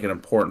feel like, an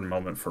important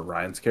moment for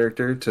Ryan's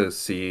character to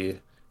see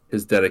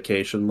his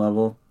dedication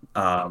level,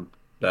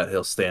 that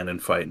he'll stand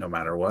and fight no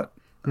matter what.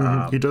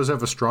 He does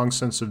have a strong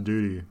sense of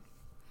duty.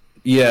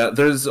 Yeah,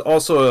 there's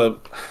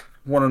also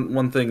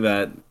one thing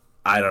that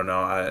I don't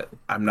know.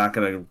 I'm not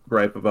going to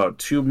gripe about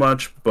too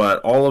much,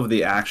 but all of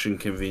the action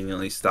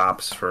conveniently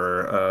stops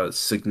for a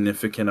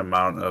significant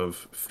amount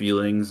of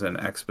feelings and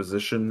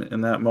exposition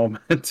in that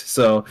moment.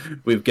 So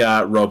we've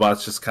got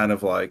robots just kind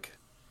of like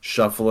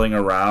shuffling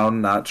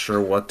around, not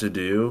sure what to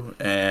do,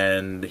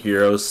 and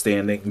heroes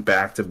standing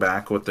back to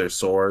back with their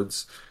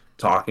swords,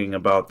 talking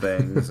about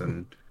things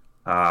and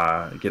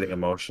getting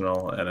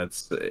emotional. And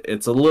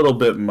it's a little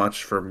bit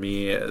much for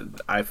me.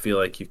 I feel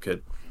like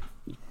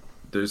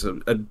there's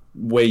a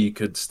way you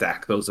could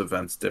stack those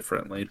events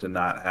differently to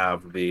not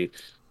have the,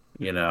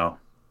 you know,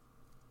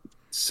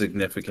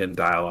 significant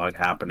dialogue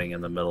happening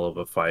in the middle of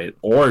a fight,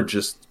 or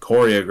just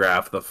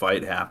choreograph the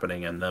fight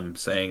happening and them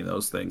saying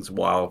those things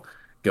while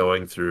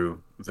going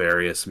through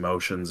various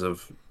motions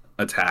of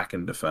attack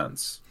and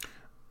defense.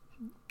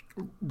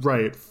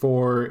 Right.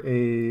 For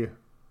an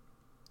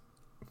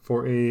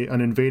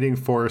invading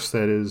force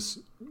that is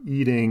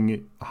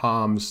eating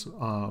Homs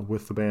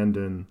with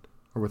abandon,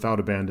 or without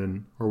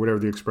abandon, or whatever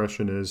the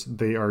expression is,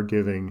 they are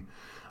giving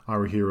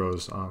our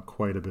heroes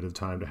quite a bit of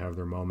time to have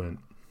their moment.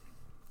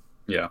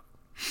 Yeah.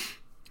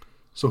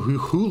 So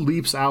who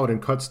leaps out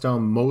and cuts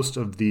down most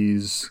of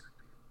these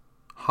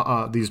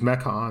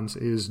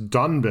mechons is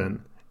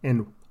Dunban.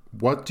 And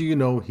what do you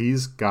know?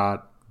 He's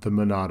got the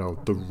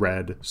Monado, the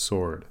red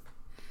sword.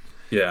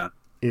 Yeah.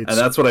 And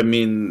that's what I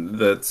mean.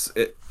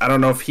 I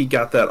don't know if he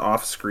got that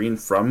off screen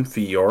from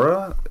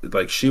Fiora.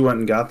 Like, she went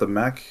and got the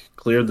mech,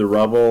 cleared the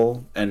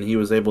rubble, and he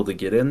was able to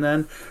get in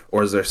then?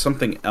 Or is there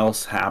something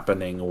else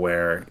happening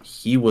where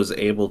he was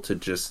able to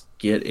just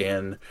get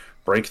in,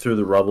 break through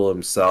the rubble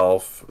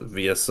himself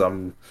via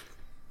some,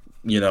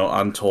 you know,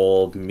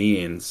 untold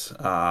means?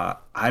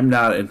 I'm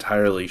not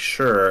entirely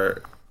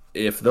sure.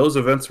 If those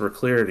events were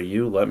clear to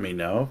you, let me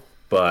know.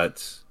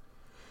 But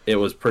it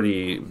was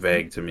pretty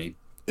vague to me.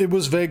 It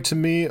was vague to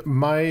me.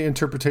 My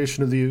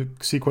interpretation of the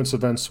sequence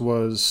events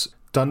was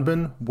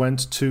Dunban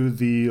went to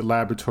the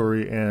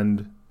laboratory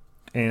and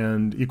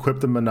and equip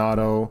the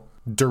Monado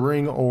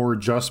during or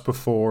just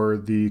before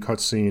the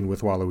cutscene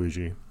with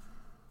Waluigi.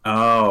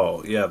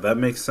 Oh, yeah, that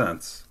makes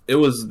sense. It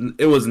was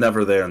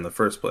never there in the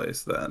first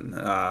place then.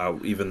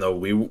 Even though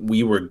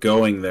we were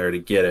going there to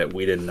get it,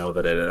 we didn't know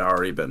that it had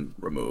already been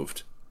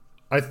removed.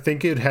 I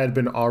think it had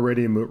been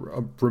already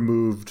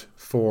removed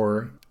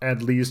for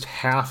at least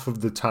half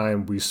of the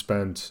time we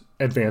spent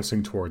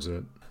advancing towards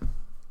it.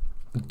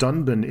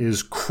 Dunban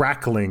is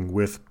crackling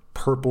with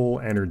purple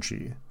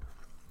energy.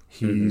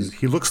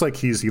 He looks like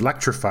he's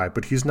electrified,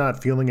 but he's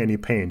not feeling any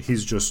pain.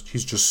 He's just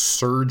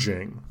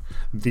surging.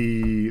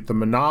 The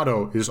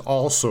Monado is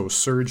also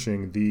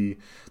surging. The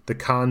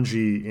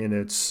kanji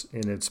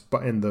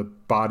in the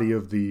body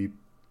of the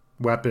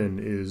weapon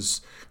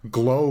is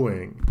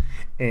glowing,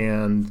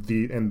 and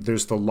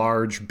there's the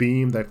large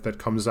beam that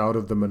comes out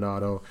of the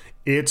Monado.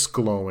 It's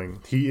glowing.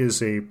 He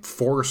is a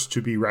force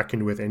to be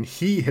reckoned with, and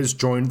he has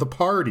joined the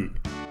party.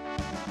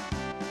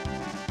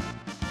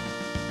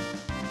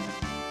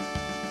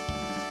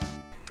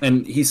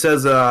 And he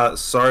says,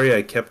 sorry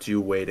I kept you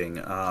waiting.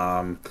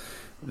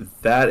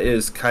 That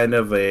is kind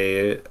of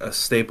a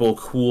staple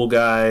cool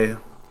guy,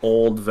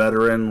 old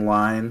veteran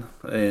line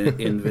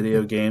in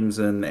video games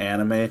and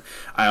anime.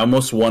 I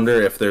almost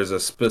wonder if there's a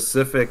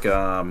specific,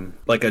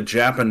 like a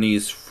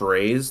Japanese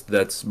phrase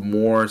that's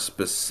more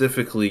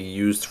specifically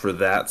used for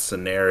that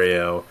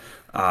scenario.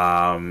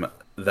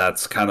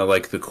 That's kind of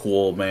like the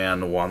cool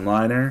man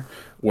one-liner.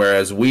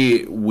 Whereas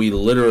we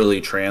literally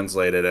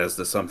translate it as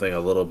to something a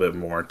little bit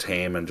more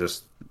tame and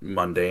just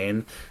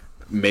mundane.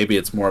 Maybe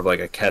it's more of like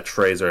a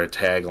catchphrase or a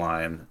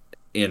tagline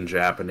in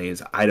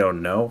Japanese. I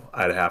don't know.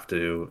 I'd have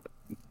to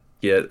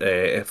get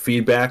a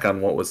feedback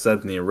on what was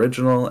said in the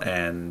original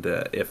and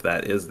if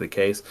that is the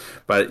case.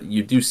 But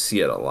you do see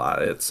it a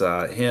lot. It's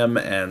him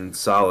and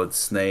Solid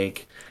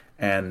Snake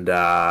and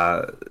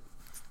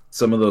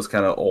some of those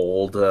kind of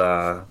old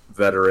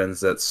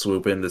veterans that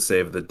swoop in to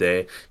save the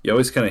day. You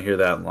always kind of hear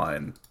that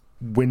line.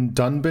 When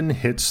Dunban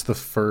hits the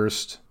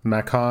first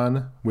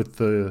Mechon with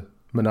the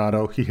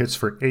Monado, he hits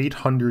for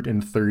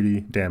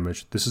 830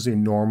 damage. This is a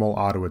normal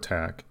auto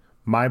attack.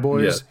 My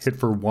boys hit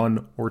for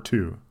 1 or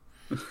 2.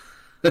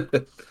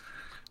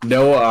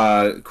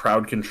 No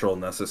crowd control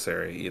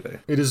necessary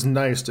either. It is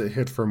nice to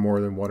hit for more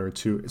than 1 or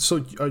 2.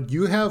 So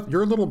you're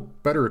a little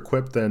better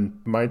equipped than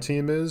my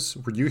team is.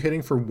 Were you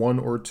hitting for 1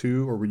 or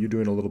 2, or were you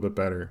doing a little bit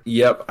better?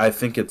 Yep, I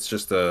think it's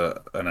just an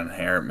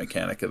inherent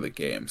mechanic of the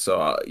game.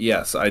 So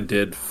yes, I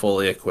did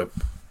fully equip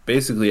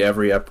basically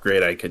every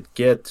upgrade I could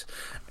get.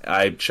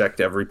 I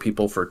checked every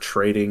people for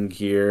trading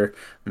gear.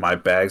 My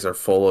bags are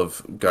full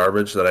of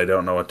garbage that I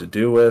don't know what to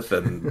do with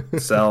and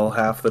sell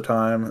half the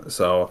time.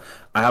 So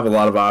I have a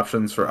lot of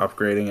options for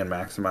upgrading and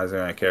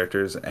maximizing my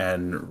characters,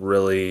 and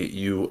really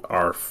you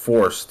are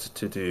forced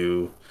to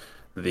do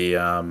the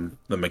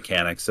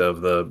mechanics of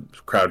the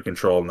crowd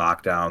control,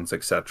 knockdowns,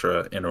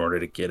 etc. in order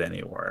to get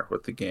anywhere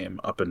with the game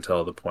up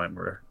until the point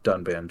where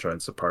Dunban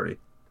joins the party.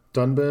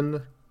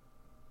 Dunban,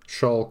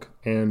 Shulk,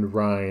 and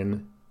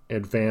Ryan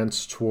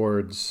advance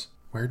towards...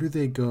 Where do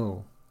they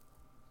go?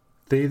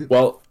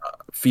 Well,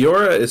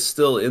 Fiora is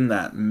still in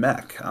that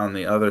mech on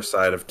the other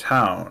side of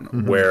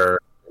town where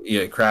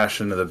you crash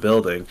into the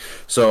building.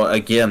 So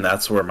again,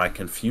 that's where my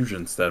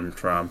confusion stemmed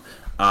from.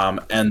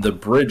 And the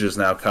bridge is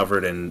now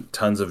covered in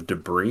tons of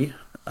debris.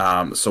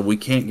 So we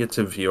can't get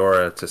to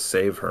Fiora to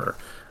save her.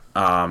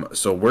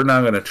 So we're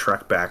now going to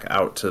trek back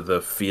out to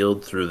the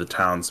field through the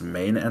town's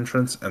main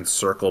entrance and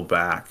circle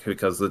back,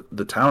 because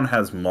the town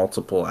has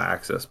multiple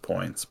access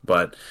points,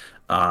 but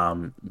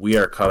we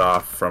are cut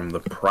off from the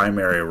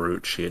primary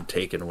route she had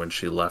taken when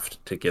she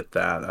left to get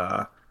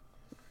that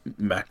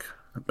mech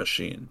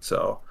machine.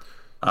 So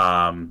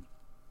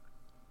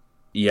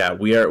yeah,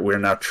 we're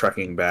now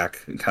trekking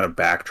back, kind of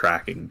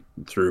backtracking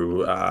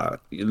through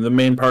the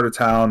main part of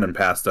town and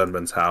past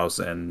Dunban's house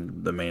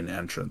and the main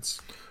entrance.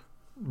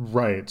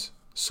 Right.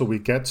 So we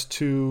get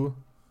to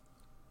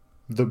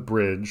the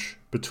bridge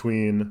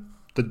between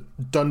the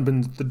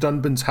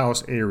Dunban's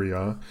house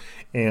area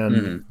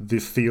and the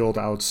field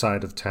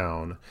outside of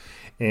town.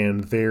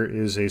 And there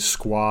is a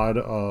squad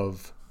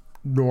of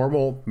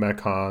normal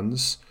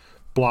mechons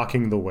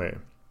blocking the way.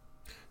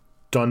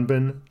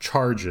 Dunban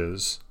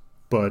charges,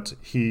 but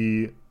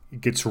he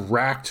gets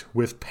racked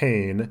with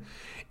pain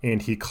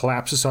and he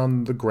collapses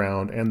on the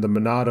ground, and the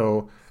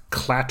Monado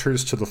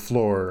clatters to the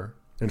floor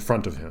in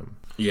front of him.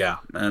 Yeah,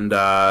 and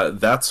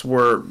that's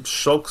where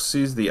Shulk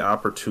sees the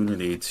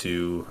opportunity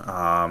to...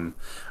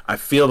 I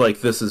feel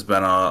like this has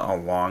been a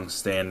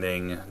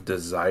long-standing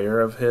desire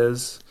of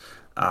his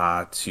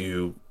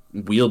to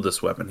wield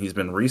this weapon. He's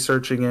been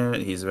researching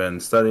it, he's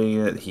been studying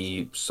it,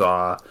 he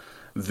saw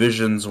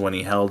visions when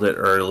he held it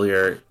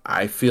earlier.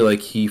 I feel like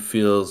he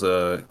feels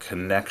a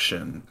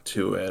connection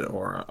to it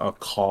or a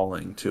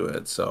calling to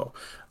it. So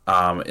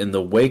in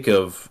the wake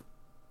of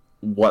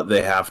what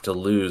they have to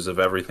lose, of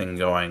everything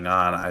going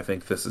on, I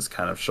think this is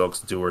kind of Shulk's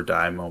do or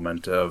die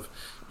moment of,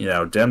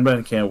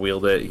 Dunban can't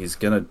wield it. He's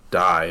going to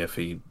die if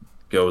he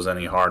goes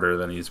any harder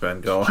than he's been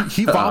going.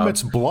 He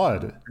vomits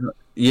blood.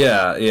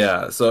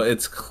 Yeah. So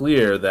it's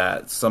clear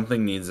that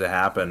something needs to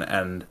happen,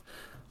 and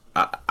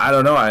I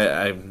don't know.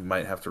 I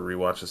might have to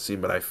rewatch the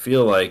scene, but I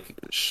feel like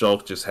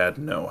Shulk just had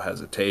no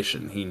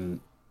hesitation.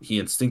 He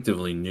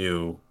instinctively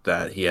knew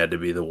that he had to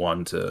be the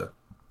one to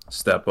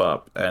step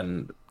up,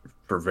 and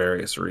for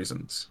various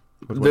reasons.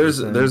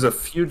 There's a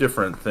few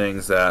different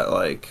things that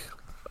like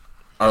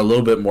are a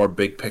little bit more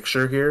big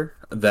picture here.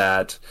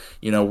 That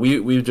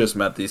we've just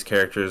met these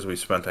characters. We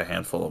spent a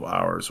handful of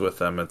hours with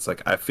them. It's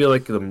like I feel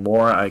like the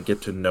more I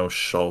get to know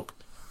Shulk,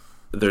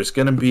 there's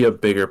going to be a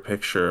bigger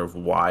picture of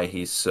why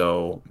he's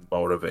so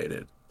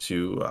motivated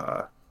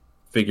to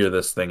figure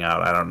this thing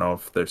out. I don't know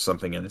if there's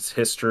something in his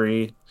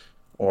history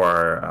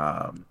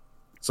or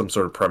some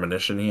sort of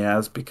premonition he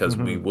has, because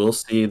we will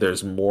see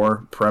there's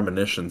more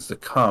premonitions to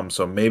come.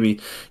 So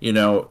maybe,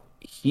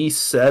 he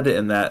said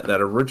in that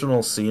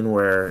original scene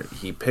where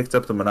he picked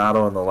up the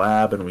Monado in the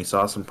lab and we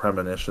saw some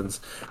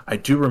premonitions, I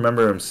do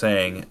remember him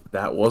saying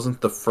that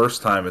wasn't the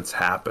first time it's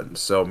happened.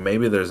 So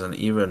maybe there's an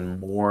even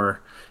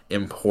more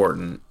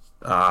important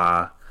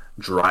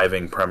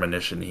driving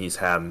premonition he's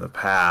had in the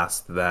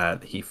past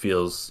that he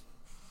feels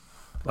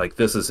like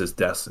this is his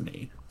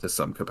destiny to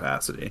some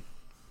capacity.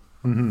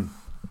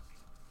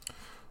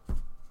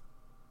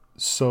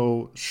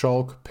 So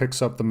Shulk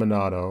picks up the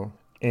Monado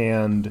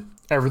and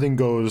everything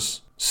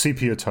goes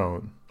sepia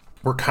tone.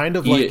 We're kind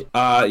of like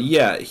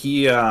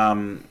he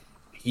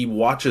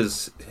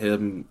watches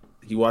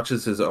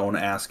his own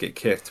ass get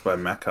kicked by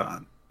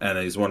Mechon, and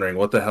he's wondering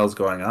what the hell's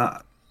going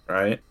on,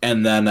 right?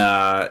 And then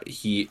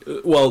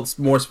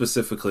more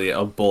specifically,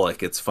 a bullet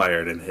gets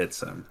fired and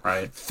hits him,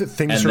 right?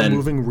 Things are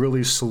moving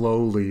really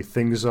slowly.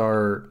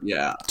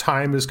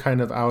 Time is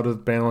kind of out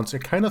of balance.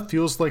 It kind of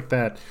feels like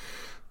that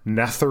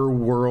nether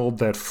world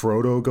that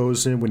Frodo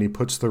goes in when he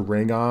puts the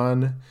ring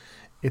on.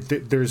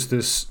 There's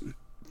this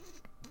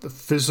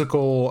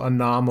physical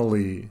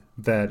anomaly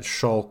that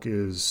Shulk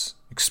is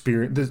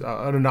experiencing,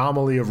 an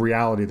anomaly of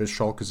reality that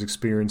Shulk is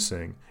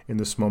experiencing in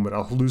this moment.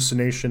 A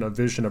hallucination, a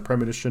vision, a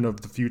premonition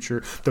of the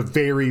future, the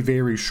very,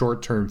 very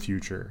short-term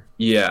future.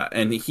 Yeah,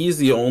 and he's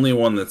the only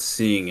one that's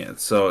seeing it.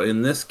 So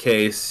in this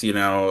case, a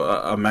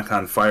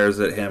Mechon fires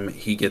at him,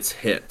 he gets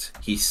hit.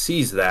 He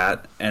sees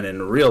that, and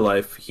in real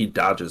life, he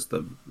dodges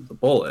the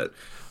bullet.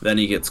 Then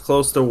he gets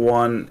close to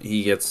one,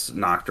 he gets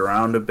knocked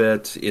around a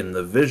bit in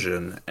the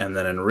vision, and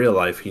then in real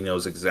life he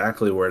knows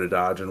exactly where to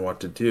dodge and what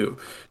to do.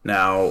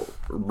 Now,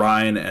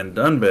 Ryan and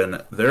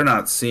Dunban, they're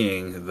not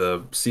seeing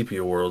the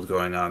sepia world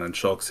going on in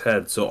Shulk's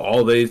head, so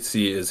all they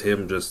see is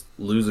him just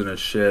losing his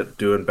shit,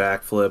 doing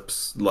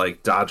backflips,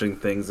 like dodging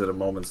things at a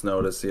moment's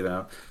notice,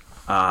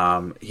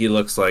 He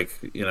looks like,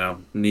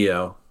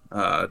 Neo,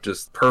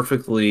 just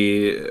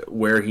perfectly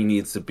where he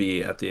needs to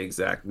be at the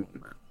exact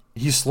moment.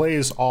 He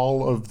slays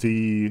all of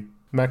the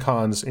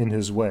Mechons in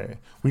his way.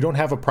 We don't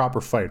have a proper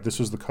fight. This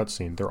was the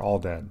cutscene. They're all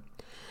dead.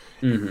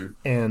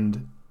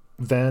 And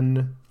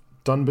then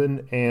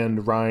Dunban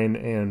and Ryan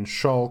and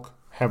Shulk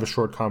have a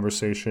short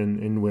conversation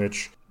in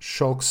which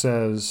Shulk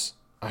says,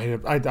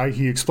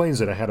 he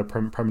explains it. I had a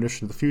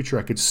premonition of the future.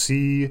 I could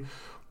see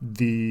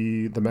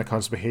the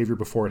Mechon's behavior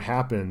before it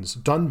happens.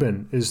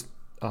 Dunban, is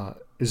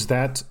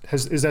that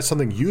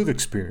something you've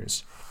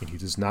experienced? And he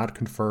does not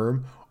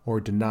confirm or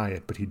deny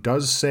it, but he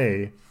does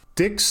say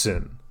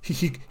Dixon.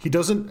 He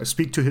doesn't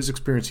speak to his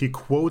experience. He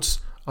quotes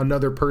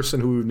another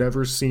person who we've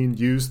never seen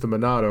use the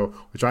Monado,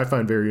 which I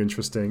find very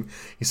interesting.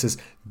 He says,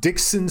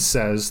 Dixon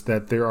says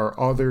that there are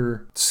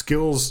other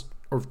skills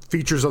or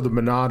features of the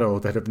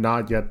Monado that have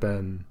not yet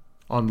been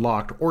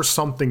unlocked, or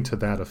something to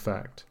that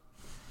effect.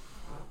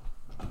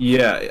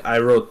 Yeah, I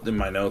wrote in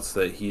my notes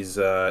that he's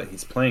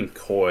playing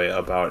coy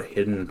about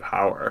hidden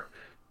power,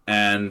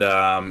 and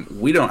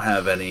we don't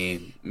have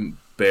any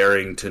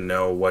bearing to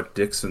know what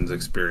Dixon's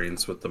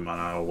experience with the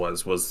Monado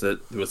was.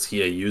 Was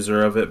he a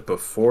user of it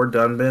before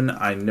Dunban?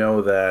 I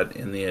know that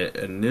in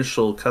the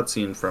initial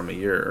cutscene from a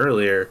year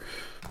earlier,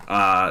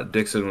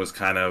 Dixon was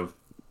kind of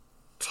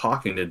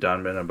talking to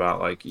Dunban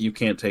about, like, you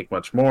can't take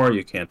much more,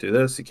 you can't do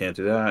this, you can't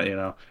do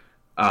that,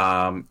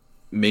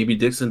 maybe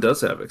Dixon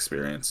does have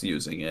experience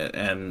using it,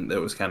 and it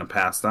was kind of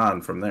passed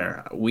on from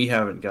there. We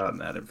haven't gotten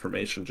that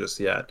information just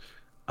yet.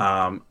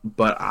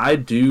 But I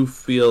do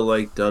feel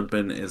like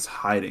Dunban is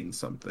hiding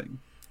something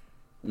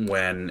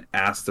when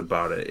asked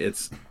about it.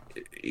 It's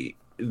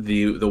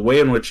the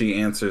way in which he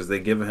answers. They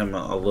give him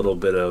a little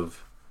bit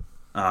of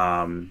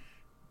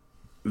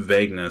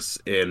vagueness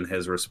in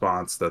his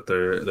response, that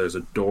there's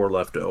a door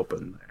left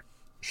open there.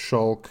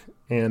 Shulk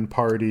and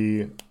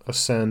party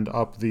ascend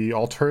up the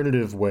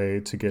alternative way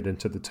to get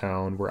into the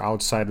town. We're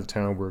outside of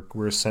town.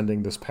 We're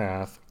ascending this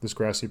path, this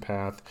grassy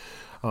path,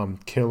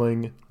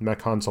 killing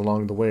Mechons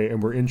along the way,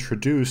 and we're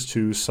introduced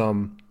to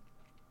some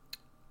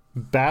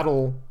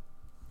battle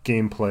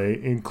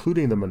gameplay,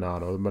 including the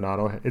Monado. The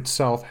Monado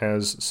itself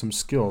has some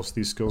skills.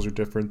 These skills are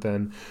different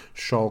than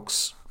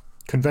Shulk's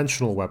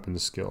conventional weapon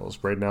skills.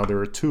 Right now there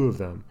are two of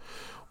them.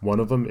 One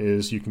of them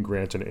is you can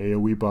grant an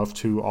AoE buff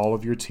to all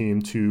of your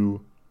team to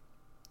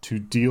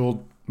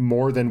deal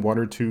more than 1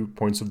 or 2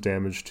 points of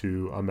damage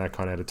to a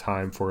Mechon at a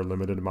time for a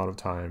limited amount of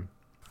time.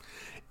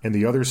 And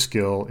the other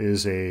skill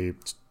is a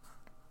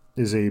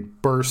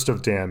burst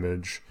of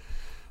damage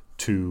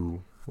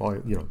to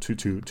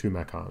two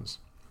Mechons.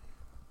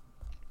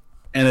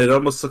 And it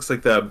almost looks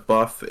like that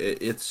buff.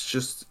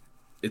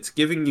 It's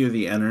giving you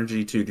the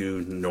energy to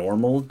do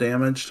normal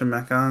damage to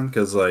Mechon,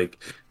 because like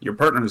your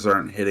partners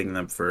aren't hitting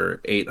them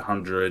for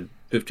 800,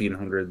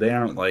 1500. They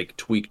aren't like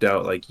tweaked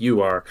out like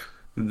you are.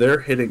 They're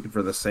hitting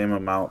for the same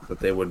amount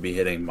that they would be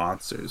hitting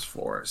monsters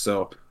for.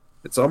 So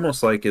it's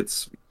almost like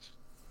it's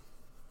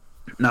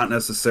not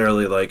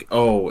necessarily like,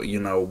 oh,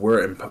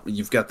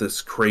 you've got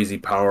this crazy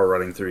power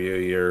running through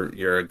you.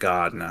 You're a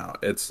god now.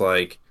 It's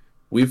like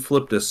we've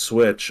flipped a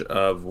switch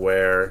of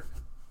where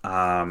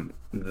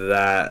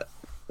that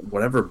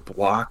whatever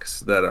blocks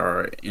that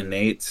are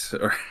innate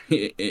or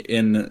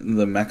in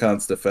the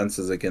Mechon's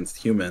defenses against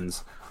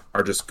humans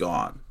are just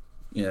gone.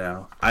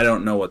 I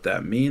don't know what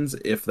that means,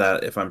 if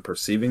I'm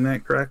perceiving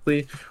that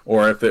correctly,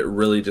 or if it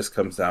really just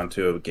comes down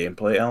to a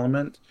gameplay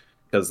element.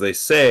 Because they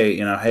say,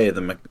 hey,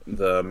 the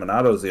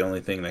Monado is the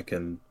only thing that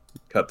can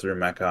cut through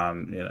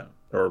Mechon,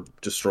 or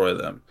destroy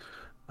them.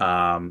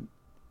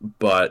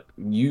 But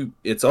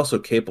it's also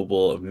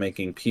capable of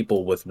making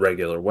people with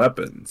regular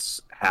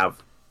weapons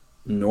have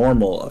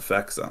normal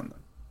effects on them.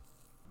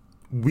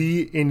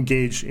 We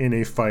engage in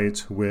a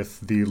fight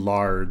with the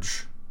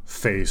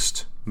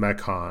large-faced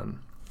Mechon.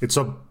 It's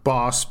a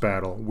boss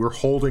battle. We're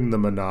holding the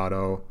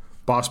Monado.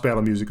 Boss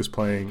battle music is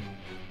playing.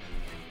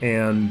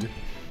 And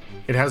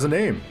it has a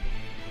name.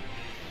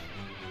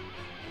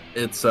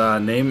 Its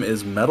name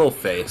is Metal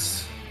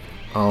Face.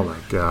 Oh my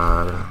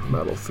god,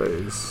 Metal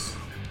Face.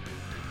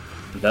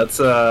 That's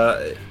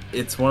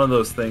it's one of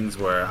those things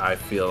where I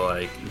feel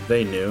like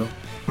they knew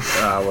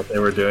what they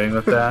were doing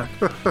with that.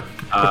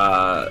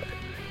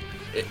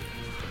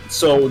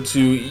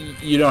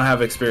 You don't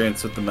have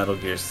experience with the Metal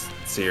Gear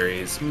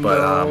series,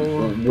 but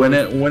when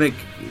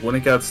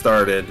it got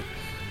started,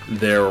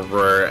 there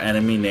were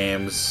enemy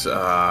names,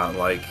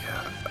 like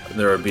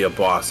there would be a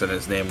boss and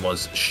his name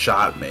was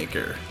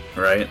Shotmaker,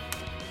 right?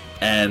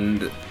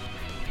 And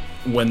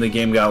when the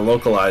game got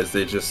localized,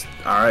 they just,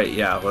 alright,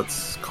 yeah,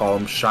 let's call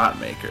him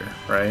Shotmaker,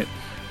 right?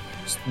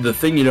 The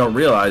thing you don't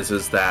realize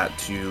is that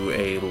to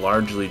a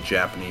largely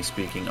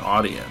Japanese-speaking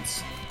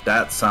audience,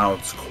 that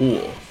sounds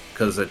cool,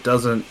 because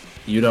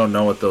you don't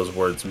know what those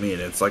words mean.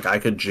 It's like I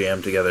could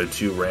jam together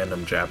 2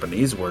 random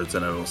Japanese words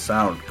and it'll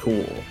sound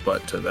cool,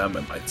 but to them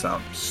it might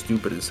sound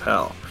stupid as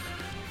hell.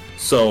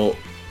 So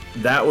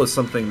that was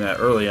something that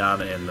early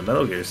on in the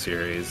Metal Gear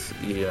series,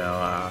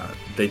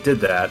 they did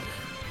that,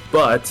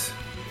 but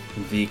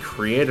the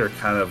creator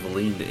kind of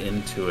leaned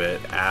into it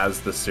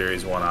as the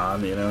series went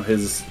on.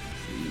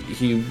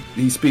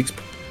 He speaks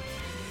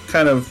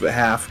kind of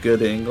half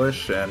good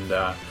English, and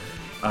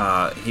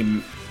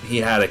he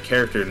had a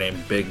character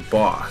named Big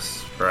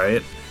Boss,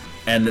 right?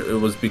 And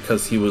it was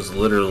because he was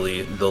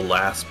literally the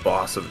last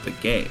boss of the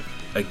game.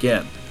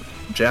 Again,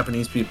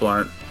 Japanese people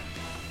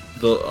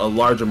a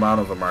large amount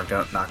of them are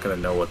not going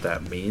to know what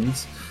that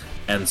means,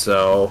 and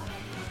so,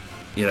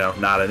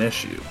 not an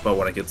issue. But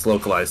when it gets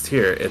localized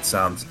here, it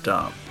sounds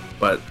dumb.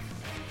 But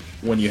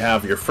when you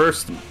have your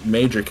first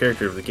major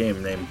character of the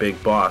game named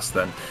Big Boss,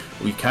 then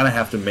we kind of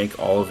have to make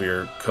all of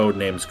your code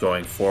names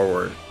going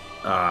forward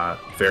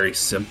very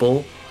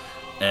simple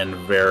and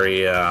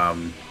very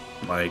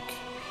like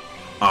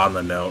on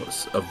the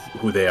nose of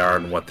who they are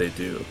and what they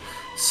do.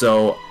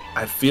 So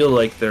I feel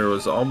like there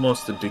was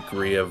almost a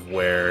degree of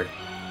where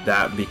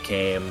that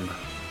became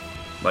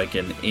like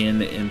an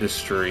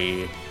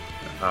in-industry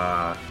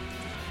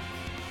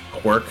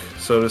quirk,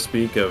 so to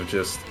speak, of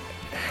just,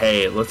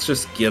 hey, let's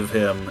just give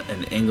him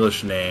an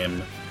English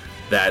name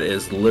that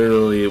is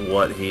literally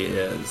what he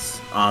is,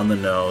 on the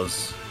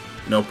nose,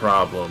 no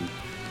problem,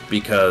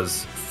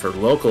 because for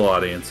local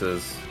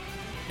audiences,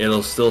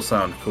 it'll still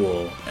sound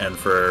cool, and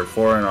for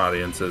foreign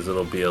audiences,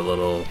 it'll be a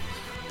little,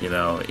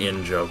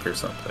 in-joke or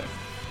something.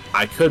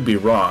 I could be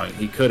wrong.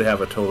 He could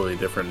have a totally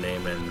different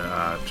name in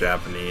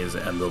Japanese,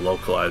 and the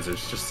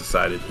localizers just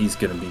decided he's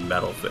going to be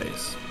Metal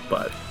Face.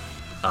 But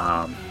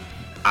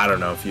I don't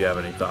know if you have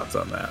any thoughts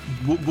on that.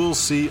 We'll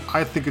see.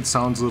 I think it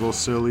sounds a little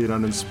silly and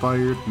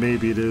uninspired.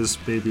 Maybe it is.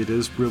 Maybe it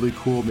is really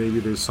cool. Maybe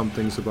there's some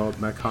things about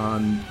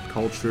Mechon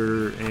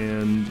culture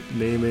and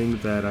naming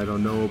that I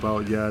don't know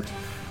about yet.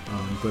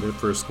 But at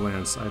first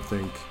glance, I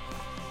think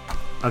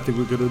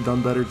we could have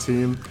done better,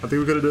 team.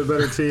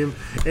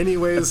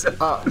 Anyways,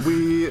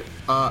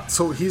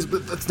 so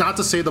that's not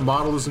to say the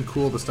model isn't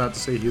cool. That's not to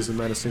say he isn't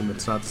menacing.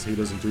 That's not to say he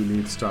doesn't do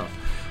neat stuff.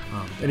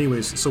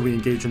 Anyways, so we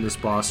engage in this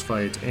boss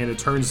fight, and it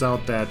turns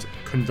out that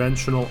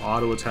conventional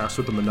auto attacks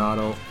with the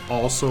Monado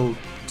also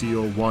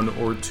deal 1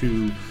 or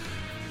 2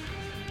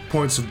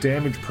 points of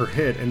damage per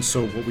hit, and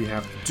so what we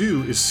have to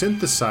do is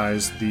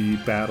synthesize the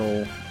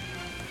battle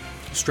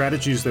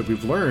strategies that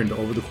we've learned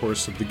over the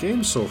course of the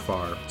game so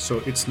far.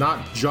 So it's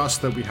not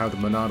just that we have the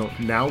Monado,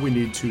 now we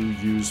need to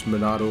use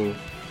Monado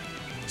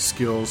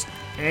skills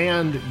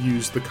and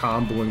use the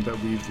comboing that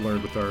we've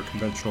learned with our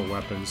conventional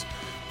weapons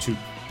to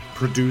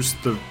produce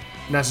the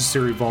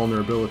necessary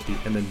vulnerability,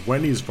 and then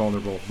when he's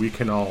vulnerable, we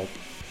can all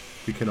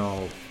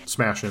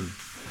smash him.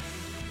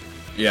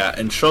 Yeah,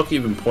 and Shulk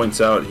even points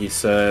out, he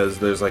says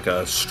there's like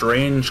a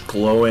strange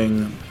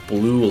glowing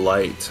blue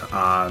light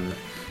on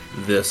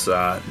this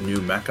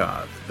new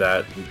mecha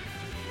that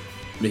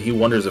he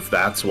wonders if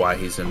that's why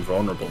he's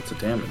invulnerable to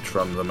damage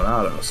from the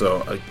Monado.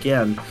 So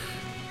again,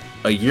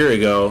 a year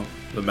ago,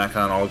 the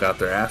Mechon all got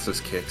their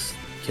asses kissed.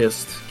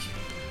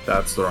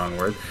 That's the wrong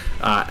word.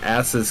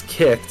 Asses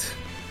kicked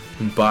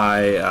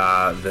by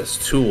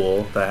this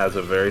tool that has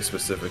a very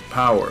specific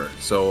power.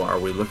 So are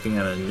we looking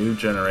at a new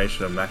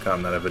generation of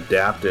Mechon that have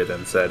adapted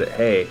and said,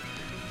 hey,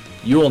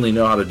 you only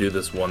know how to do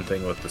this one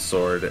thing with the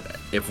sword.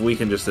 If we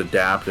can just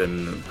adapt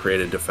and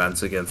create a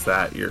defense against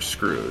that, you're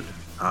screwed.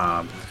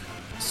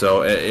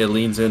 So it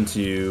leans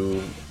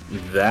into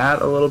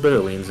that a little bit.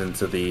 It leans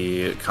into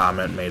the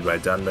comment made by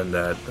Dunman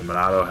that the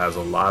Monado has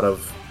a lot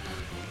of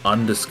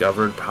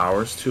undiscovered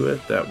powers to it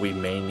that we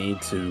may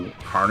need to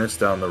harness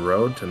down the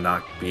road to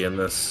not be in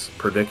this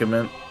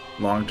predicament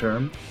long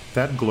term.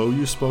 That glow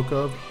you spoke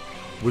of,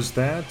 was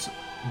that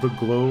the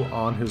glow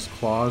on his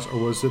claws, or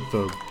was it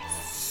the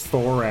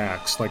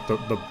thorax, like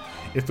the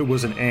if it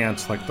was an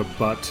ant, like the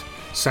butt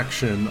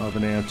section of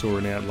an ant or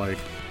an ant-like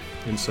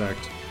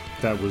insect,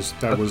 that was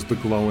the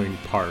glowing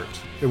part?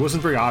 It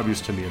wasn't very obvious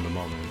to me in the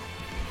moment.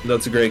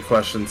 That's a great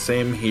question.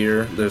 Same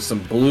here. There's some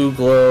blue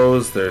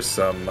glows, there's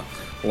some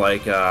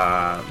like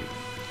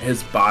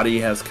his body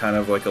has kind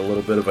of like a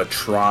little bit of a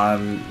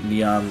Tron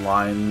neon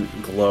line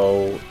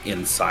glow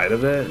inside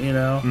of it, you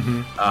know?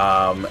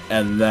 Mm-hmm.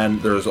 And then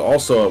there's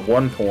also at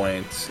one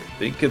point, I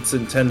think it's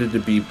intended to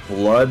be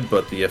blood,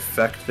 but the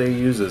effect they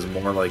use is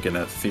more like an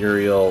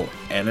ethereal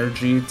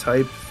energy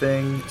type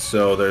thing.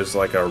 So there's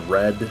like a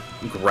red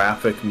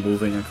graphic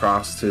moving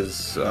across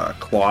his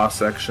claw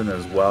section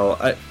as well.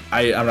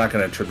 I'm not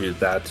going to attribute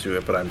that to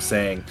it, but I'm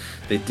saying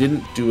they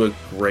didn't do a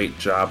great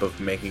job of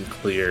making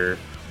clear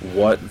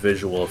what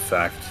visual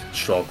effect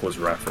Shulk was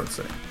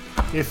referencing.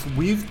 If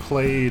we've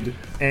played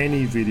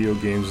any video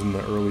games in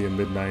the early and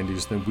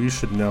mid-90s, then we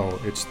should know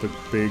it's the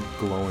big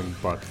glowing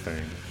butt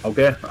thing.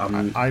 Okay.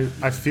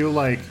 I feel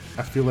like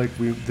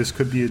this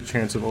could be a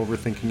chance of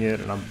overthinking it,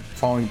 and I'm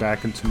falling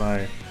back into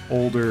my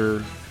older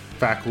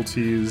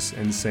faculties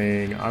and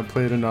saying, I've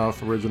played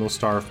enough original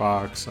Star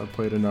Fox, I've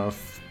played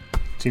enough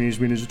Teenage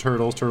Mutant Ninja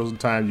Turtles, Turtles in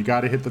Time. You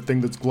got to hit the thing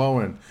that's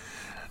glowing.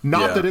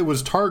 Not that it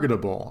was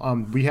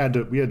targetable. We had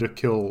to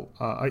kill.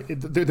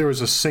 There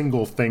was a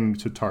single thing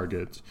to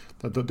target.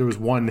 There was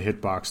one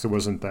hitbox. There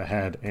wasn't the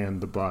head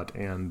and the butt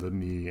and the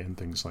knee and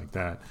things like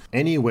that.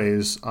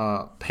 Anyways,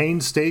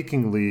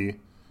 painstakingly,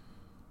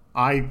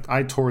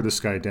 I tore this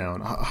guy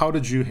down. How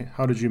did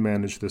you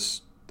manage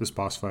this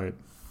boss fight?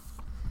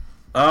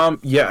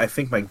 Yeah, I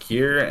think my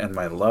gear and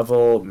my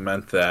level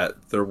meant that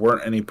there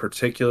weren't any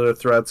particular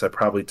threats. I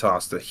probably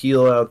tossed a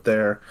heal out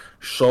there.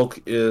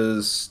 Shulk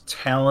is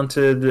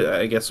talented,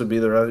 I guess would be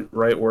the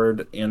right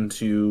word,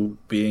 into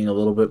being a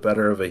little bit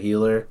better of a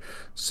healer.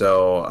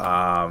 So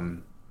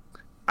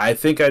I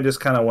think I just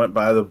kind of went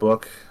by the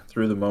book,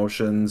 through the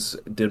motions,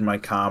 did my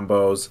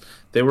combos.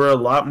 They were a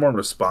lot more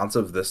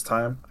responsive this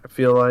time, I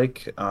feel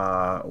like,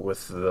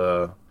 with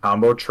the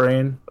combo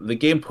train. The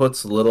game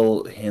puts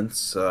little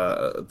hints,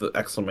 the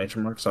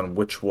exclamation marks on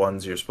which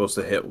ones you're supposed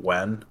to hit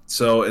when.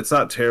 So it's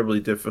not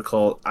terribly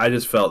difficult. I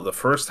just felt the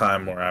first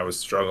time where I was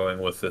struggling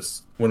with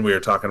this, when we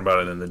were talking about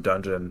it in the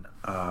dungeon,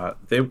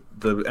 the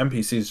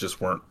NPCs just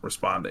weren't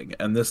responding.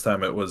 And this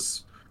time it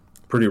was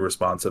pretty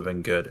responsive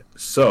and good.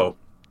 So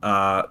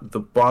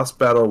the boss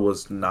battle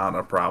was not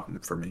a problem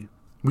for me.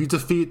 We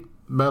defeat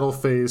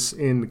Metalface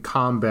in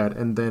combat,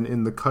 and then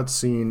in the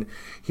cutscene,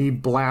 he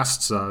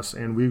blasts us,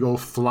 and we go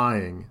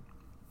flying.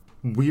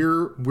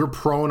 We're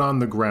prone on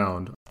the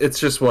ground. It's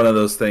just one of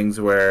those things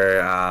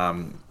where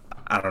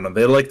I don't know.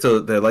 They like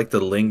to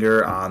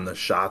linger on the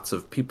shots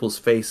of people's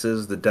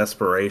faces, the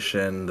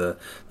desperation, the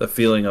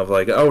feeling of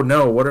like, oh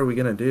no, what are we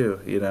gonna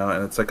do? You know,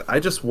 and it's like, I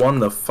just won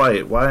the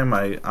fight. Why am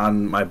I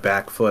on my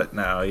back foot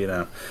now? You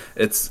know,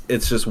 it's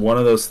just one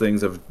of those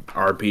things of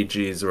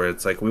RPGs where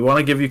it's like, we want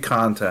to give you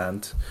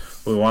content,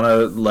 we want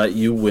to let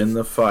you win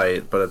the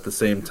fight, but at the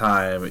same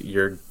time,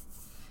 you're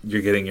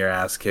getting your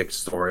ass kicked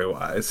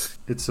story-wise.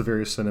 It's a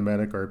very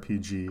cinematic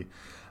RPG,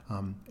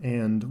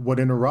 and what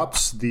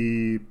interrupts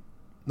the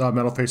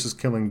Metalface's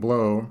killing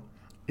blow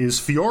is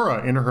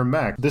Fiora in her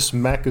mech. This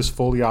mech is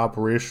fully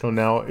operational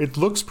now. It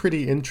looks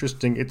pretty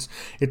interesting.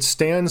 It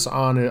stands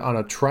on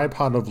a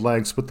tripod of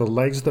legs, but the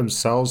legs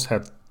themselves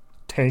have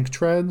tank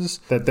treads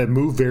that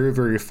move very,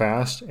 very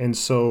fast, and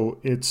so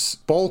it's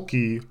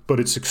bulky, but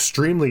it's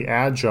extremely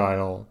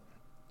agile,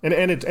 and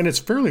it's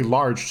fairly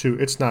large too.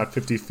 It's not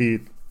 50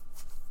 feet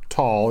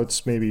tall.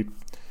 It's maybe,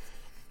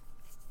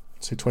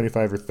 say,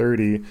 25 or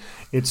 30.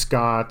 It's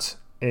got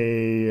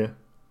a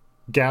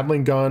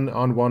Gatling gun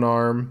on one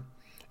arm.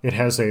 It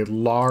has a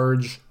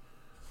large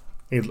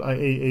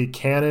a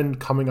cannon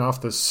coming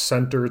off the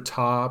center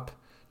top.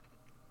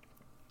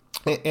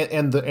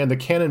 And the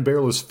cannon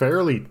barrel is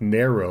fairly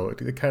narrow.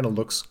 It kind of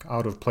looks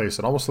out of place.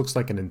 It almost looks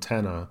like an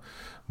antenna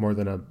more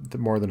than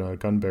a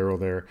gun barrel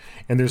there.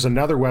 And there's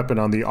another weapon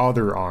on the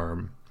other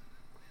arm,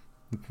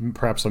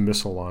 perhaps a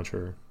missile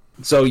launcher.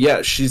 So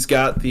yeah, she's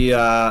got the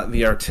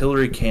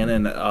artillery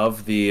cannon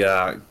of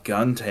the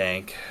gun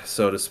tank,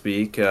 so to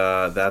speak.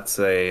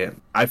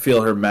 I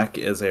feel her mech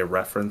is a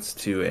reference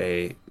to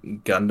a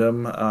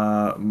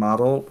Gundam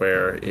model,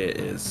 where it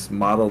is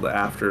modeled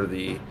after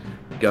the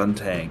gun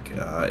tank.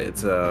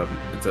 It's a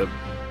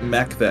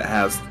mech that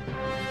has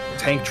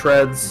tank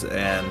treads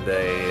and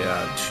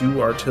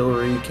two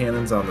artillery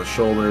cannons on the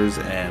shoulders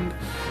and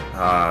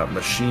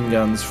machine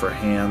guns for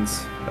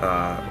hands,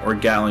 or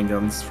Gatling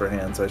guns for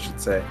hands, I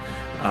should say.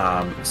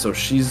 So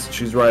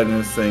she's riding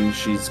this thing.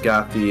 She's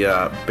got the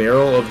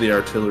barrel of the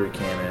artillery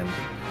cannon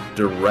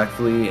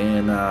directly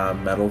in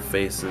Metal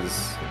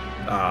Face's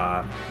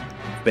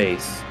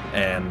face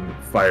and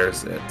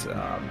fires it,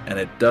 and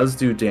it does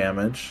do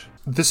damage.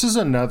 This is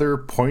another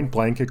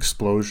point-blank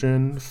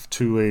explosion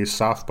to a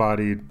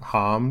soft-bodied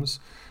Homs,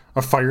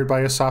 fired by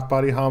a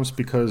soft-bodied Homs,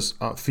 because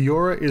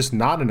Fiora is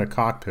not in a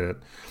cockpit.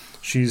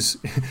 She's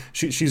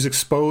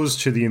exposed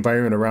to the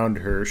environment around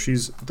her.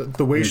 She's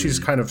the way she's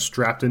kind of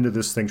strapped into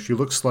this thing. She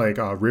looks like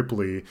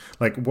Ripley,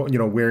 like, you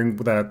know, wearing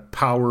that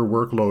power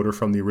workloader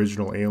from the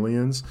original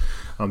Aliens.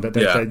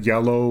 That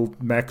yellow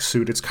mech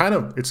suit. It's kind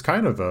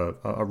of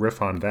a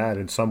riff on that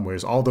in some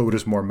ways, although it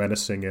is more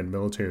menacing and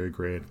military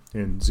grade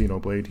in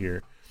Xenoblade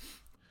here.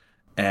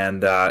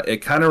 And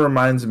it kind of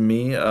reminds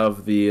me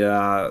of the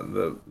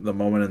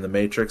moment in the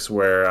Matrix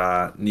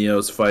where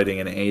Neo's fighting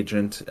an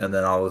agent, and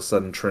then all of a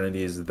sudden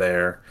Trinity's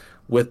there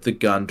with the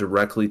gun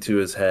directly to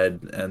his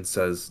head and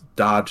says,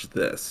 "Dodge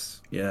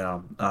this." You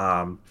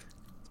know,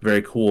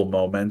 very cool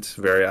moment,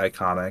 very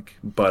iconic.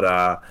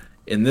 But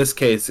in this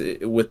case,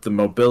 with the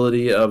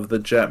mobility of the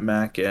jet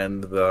mech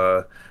and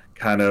the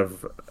kind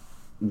of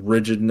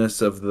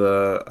rigidness of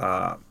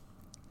the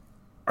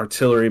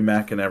artillery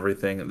mech and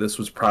everything, this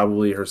was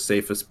probably her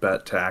safest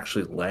bet to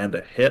actually land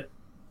a hit.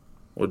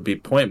 Would be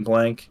point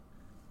blank,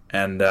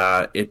 and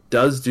it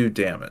does do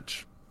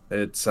damage.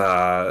 It's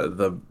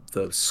the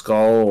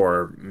skull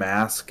or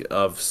mask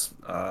of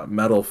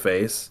Metal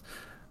Face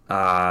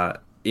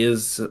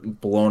is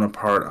blown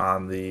apart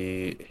on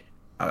the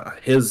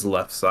his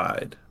left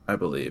side, I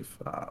believe.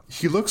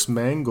 He looks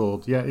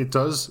mangled. Yeah, it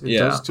does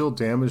deal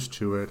damage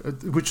to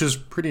it, which is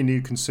pretty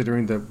neat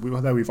considering that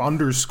we've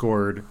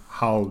underscored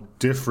how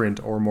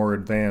different or more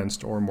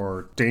advanced or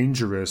more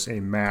dangerous a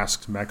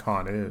masked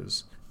Mechon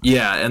is.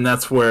 Yeah, and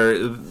that's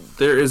where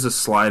there is a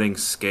sliding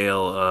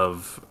scale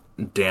of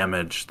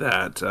damage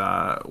that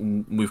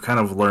we've kind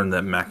of learned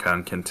that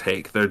Mechon can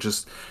take.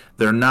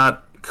 They're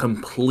not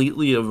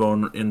completely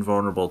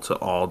invulnerable to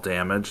all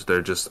damage.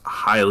 They're just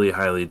highly,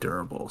 highly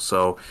durable.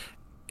 So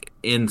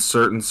in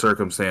certain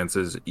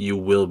circumstances, you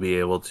will be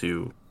able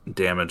to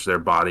damage their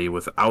body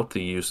without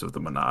the use of the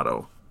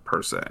Monado,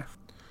 per se.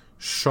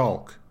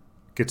 Shulk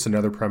gets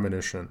another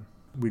premonition.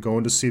 We go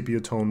into Sepia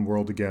Tone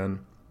World again,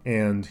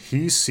 and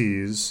he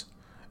sees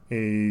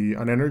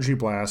an energy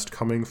blast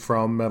coming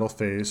from Metal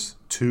Face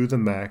to the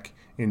mech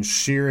and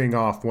shearing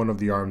off one of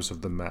the arms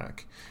of the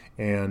mech,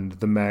 and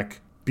the mech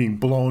being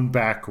blown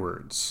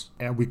backwards.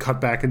 And we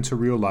cut back into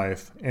real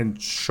life, and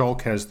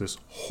Shulk has this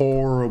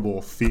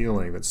horrible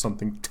feeling that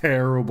something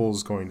terrible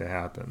is going to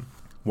happen.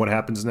 What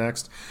happens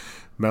next?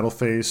 Metal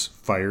Face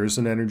fires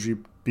an energy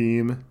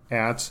beam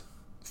at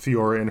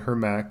Fiora in her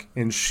mech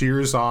and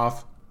shears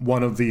off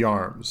one of the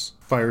arms.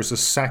 Fires a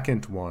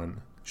second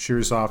one,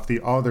 shears off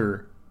the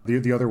other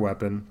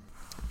weapon,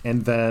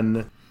 and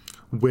then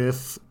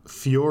with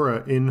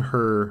Fiora in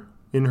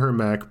her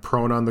mech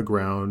prone on the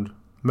ground,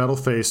 Metal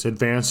Face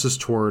advances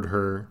toward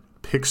her,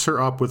 picks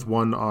her up with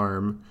one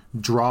arm,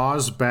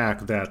 draws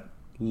back that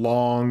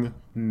long,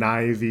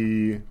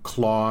 knivey,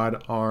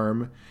 clawed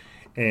arm,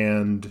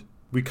 and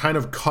we kind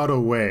of cut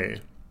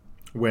away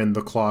when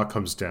the claw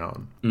comes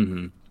down.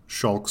 Mm-hmm.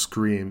 Shulk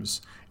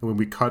screams. And when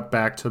we cut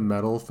back to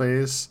Metal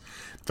Face,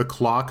 the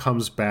claw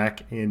comes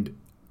back, and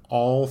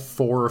all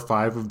 4 or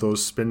 5 of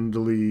those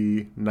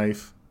spindly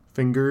knife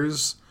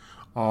fingers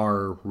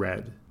are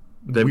red.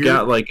 They've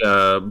got like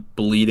a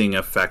bleeding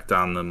effect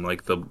on them,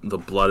 like the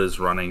blood is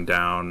running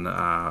down,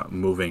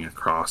 moving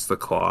across the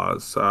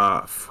claws,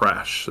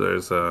 fresh.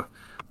 There's a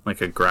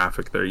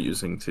graphic they're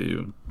using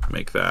to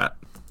make that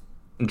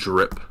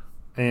drip.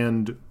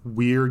 And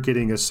we're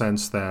getting a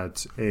sense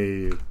that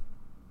a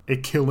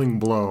killing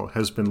blow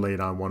has been laid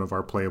on one of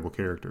our playable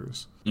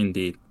characters.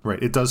 Indeed.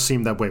 Right. It does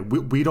seem that way.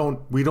 We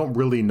don't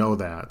really know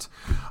that,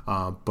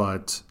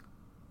 but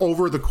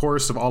over the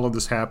course of all of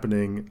this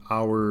happening,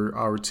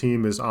 our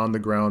team is on the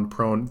ground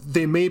prone.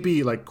 They may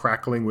be like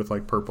crackling with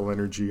like purple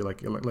energy,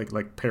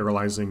 like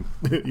paralyzing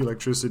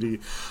electricity.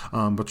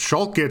 But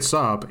Shulk gets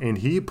up and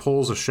he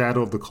pulls a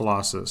Shadow of the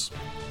Colossus.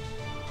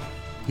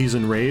 He's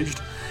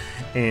enraged,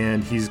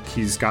 and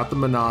he's got the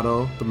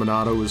Monado. The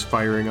Monado is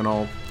firing on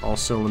all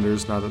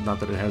cylinders, not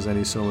that it has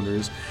any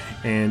cylinders.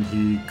 And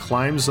he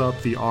climbs up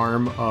the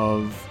arm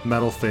of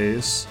Metal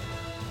Face,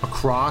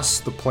 across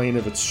the plane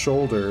of its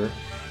shoulder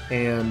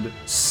and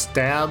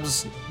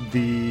stabs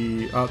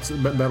the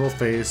Metal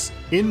Face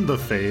in the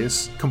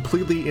face,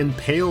 completely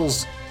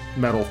impales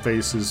Metal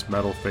Face's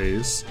Metal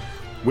Face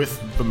with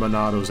the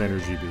Monado's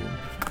energy beam.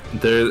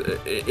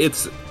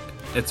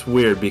 It's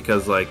weird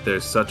because like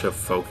there's such a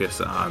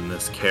focus on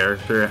this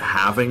character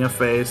having a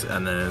face,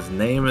 and then his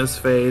name is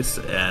Face,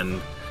 and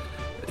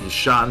he's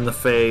shot in the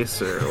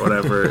face or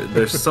whatever.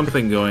 There's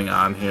something going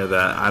on here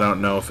that I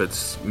don't know if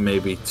it's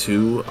maybe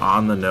too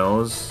on the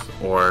nose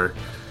or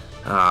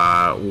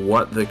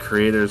what the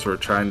creators were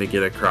trying to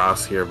get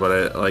across here,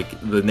 but like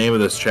the name of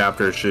this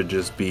chapter should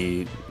just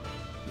be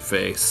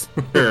Face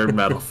or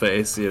Metal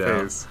Face, you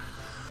know. Face.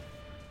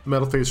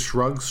 Metal Face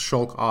shrugs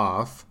Shulk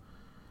off,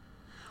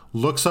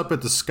 looks up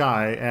at the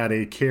sky at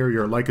a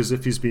carrier like as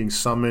if he's being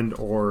summoned,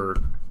 or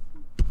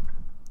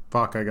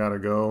fuck, I gotta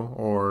go,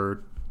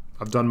 or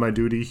I've done my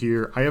duty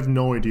here. I have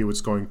no idea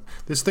what's going.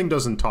 This thing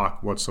doesn't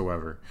talk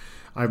whatsoever.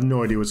 I have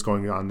no idea what's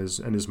going on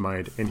in his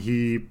mind, and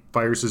he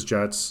fires his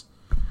jets,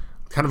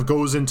 kind of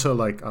goes into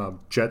like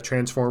jet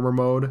transformer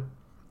mode,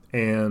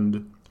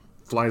 and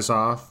flies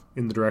off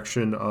in the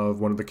direction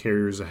of one of the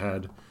carriers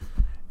ahead,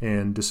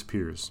 and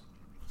disappears.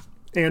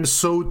 And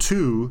so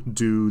too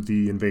do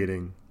the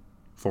invading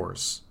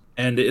force.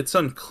 And it's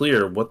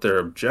unclear what their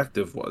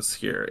objective was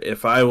here.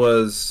 If I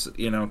was,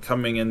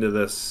 coming into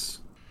this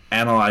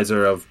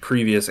analyzer of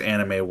previous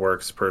anime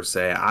works per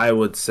se, I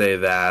would say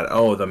that,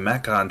 the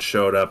Mechon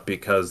showed up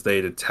because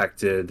they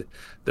detected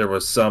there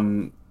was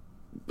some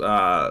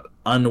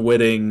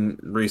unwitting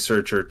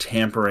researcher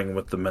tampering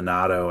with the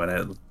Monado,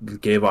 and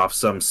it gave off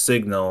some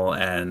signal,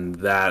 and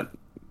that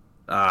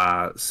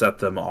set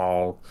them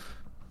all,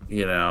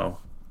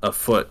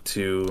 afoot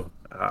to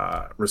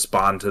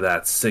respond to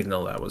that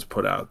signal that was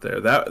put out there.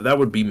 That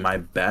would be my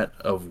bet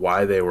of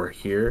why they were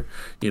here.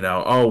 We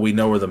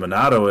know where the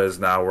Monado is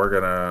now, we're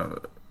gonna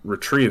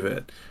retrieve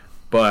it.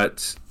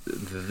 But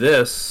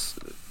this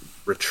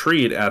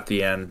retreat at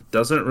the end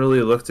doesn't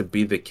really look to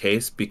be the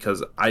case,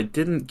 because I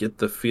didn't get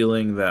the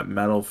feeling that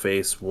Metal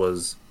Face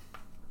was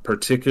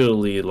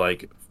particularly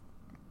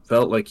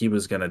felt like he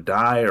was gonna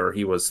die or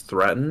he was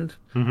threatened.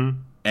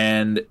 Mm-hmm.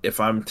 And if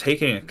I'm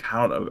taking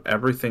account of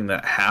everything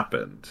that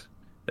happened,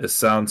 it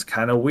sounds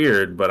kind of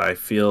weird, but I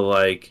feel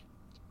like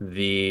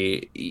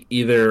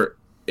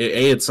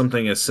it's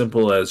something as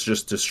simple as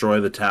just destroy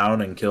the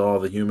town and kill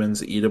all the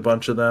humans, eat a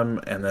bunch of them,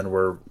 and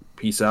then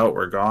peace out,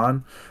 we're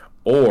gone.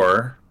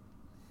 Or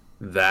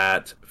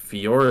that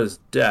Fiora's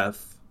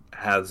death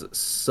has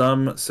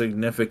some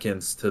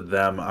significance to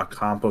them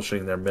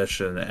accomplishing their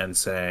mission and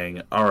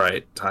saying, all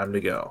right, time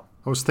to go.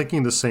 I was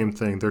thinking the same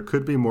thing. There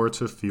could be more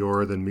to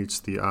Fiora than meets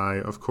the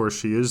eye. Of course,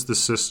 she is the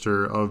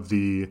sister of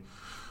the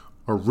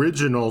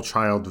original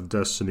Child of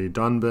Destiny,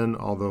 Dunban,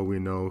 although we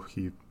know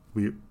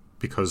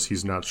because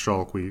he's not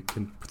Shulk, we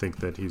can think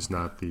that he's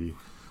not the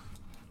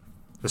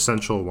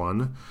essential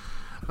one.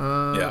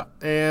 Yeah.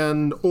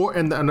 And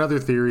another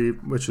theory,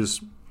 which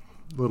is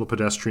a little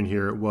pedestrian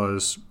here,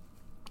 was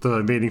the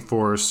invading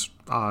force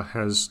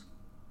has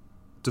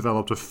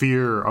developed a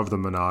fear of the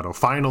Monado.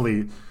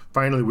 Finally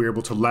we were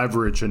able to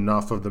leverage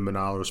enough of the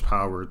Monado's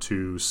power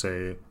to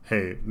say,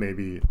 hey,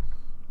 maybe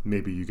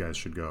you guys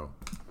should go.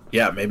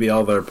 Yeah, maybe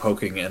all their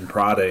poking and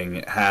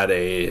prodding had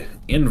a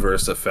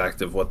inverse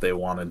effect of what they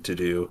wanted to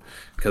do,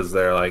 because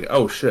they're like,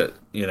 oh shit,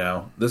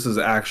 this is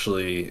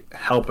actually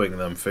helping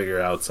them figure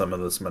out some of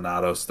this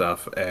Monado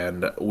stuff,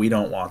 and we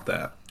don't want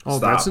that. Oh,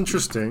 Stop. That's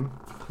interesting.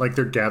 Like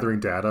they're gathering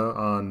data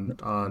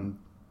on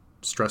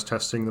stress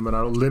testing the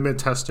Monado, limit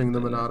testing the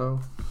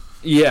Monado.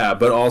 Yeah,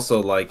 but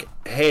also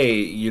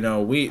hey,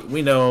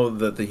 we know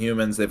that the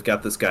humans, they've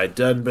got this guy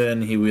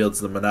Dunban, he wields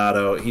the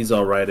Monado, he's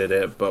all right at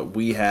it, but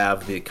we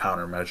have the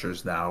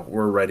countermeasures now,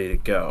 we're ready to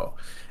go.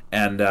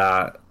 And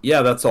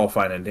that's all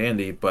fine and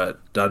dandy, but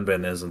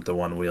Dunban isn't the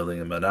one wielding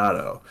the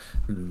Monado.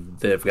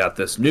 They've got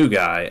this new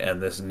guy,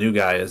 and this new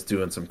guy is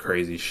doing some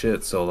crazy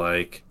shit, so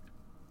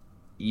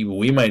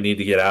we might need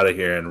to get out of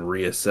here and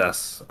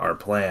reassess our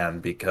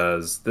plan,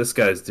 because this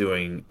guy's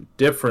doing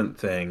different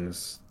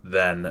things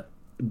than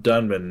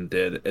Dunban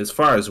did, as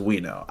far as we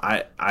know.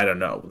 I don't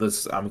know.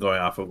 I'm going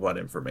off of what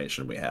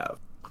information we have.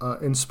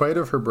 In spite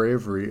of her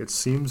bravery, it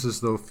seems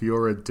as though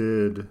Fiora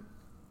did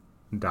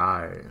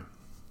die,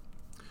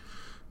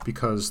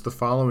 because the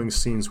following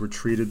scenes were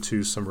treated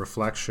to some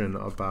reflection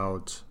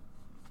about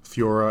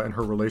Fiora and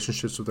her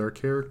relationships with our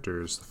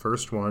characters. The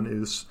first one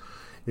is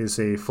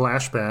a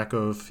flashback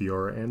of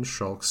Fiora and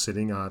Shulk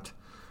sitting at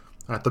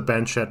the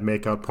bench at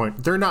Makeout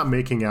Point. They're not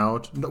making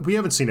out. We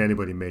haven't seen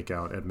anybody make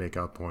out at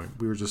Makeout Point.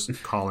 We were just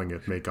calling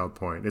it Makeout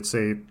Point. It's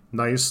a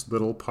nice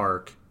little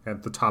park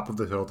at the top of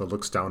the hill that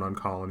looks down on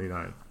Colony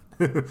 9.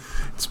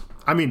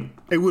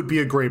 It would be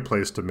a great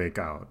place to make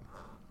out.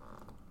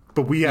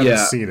 But we haven't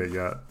seen it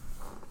yet.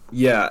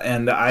 Yeah,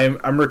 and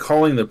I'm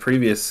recalling the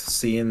previous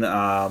scene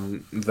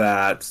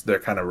that they're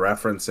kind of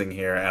referencing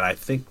here, and I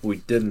think we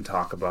didn't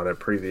talk about it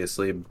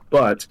previously,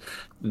 but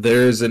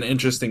there's an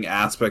interesting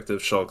aspect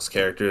of Shulk's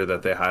character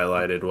that they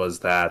highlighted, was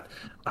that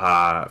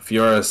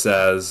Fiora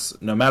says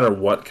no matter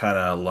what kind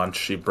of lunch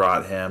she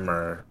brought him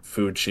or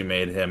food she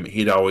made him,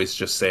 he'd always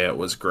just say it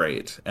was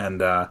great.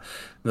 And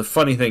the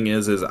funny thing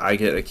is I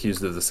get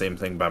accused of the same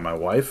thing by my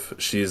wife.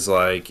 She's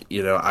like,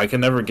 I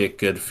can never get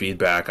good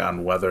feedback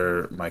on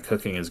whether my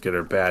cooking is good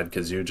or bad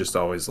because you just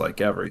always like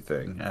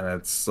everything. And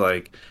it's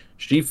like,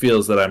 she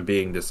feels that I'm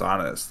being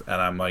dishonest.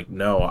 And I'm like,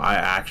 no, I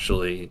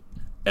actually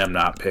am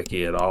not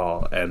picky at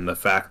all, and the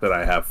fact that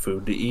I have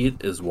food to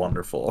eat is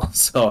wonderful.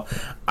 So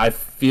I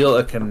feel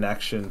a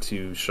connection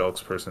to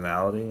Shulk's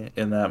personality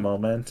in that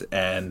moment,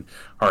 and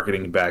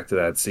harkening back to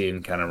that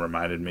scene kind of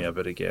reminded me of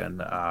it again.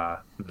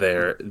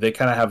 They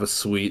kind of have a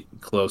sweet,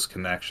 close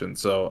connection,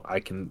 so I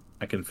can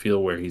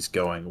feel where he's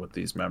going with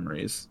these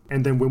memories.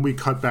 And then when we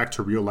cut back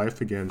to real life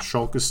again,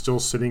 Shulk is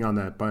still sitting on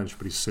that bench,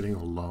 but he's sitting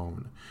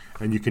alone,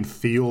 and you can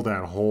feel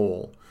that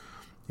hole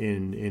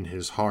in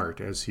his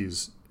heart as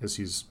he's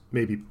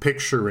maybe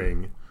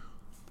picturing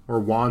or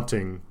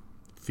wanting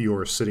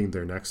Fiora sitting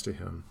there next to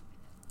him.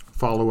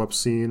 Follow-up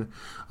scene,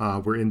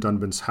 we're in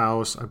Dunban's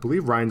house. I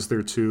believe Ryan's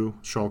there too,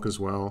 Shulk as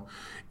well,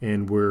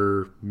 and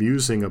we're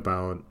musing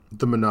about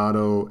the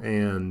Monado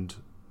and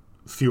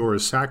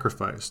Fiora's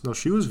sacrifice. No,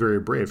 she was very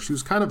brave. She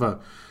was kind of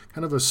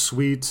a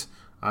sweet,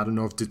 I don't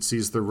know if ditzy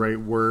is the right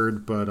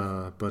word, but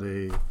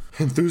a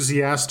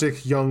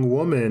enthusiastic young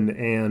woman,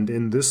 and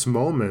in this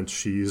moment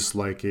she's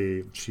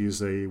a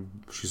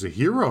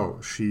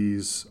hero.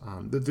 She's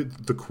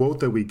the quote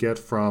that we get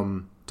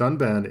from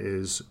Dunban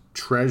is,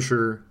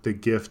 "Treasure the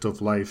gift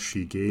of life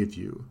she gave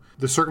you."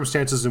 The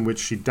circumstances in which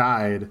she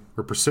died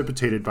were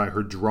precipitated by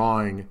her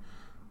drawing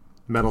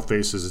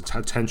Metalface's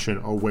attention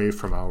away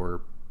from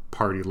our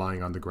party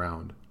lying on the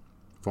ground,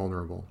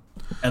 vulnerable.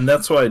 And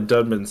that's why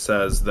Dunban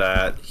says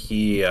that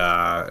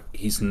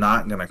he's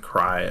not gonna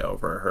cry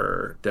over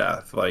her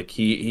death. Like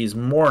he's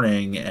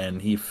mourning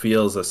and he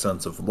feels a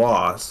sense of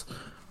loss,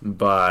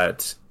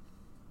 but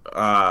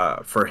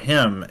for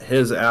him,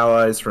 his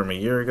allies from a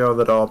year ago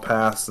that all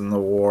passed in the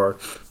war,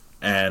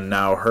 and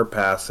now her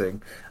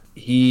passing,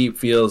 he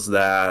feels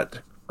that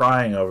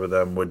crying over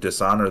them would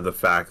dishonor the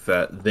fact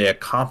that they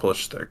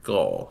accomplished their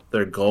goal.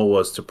 Their goal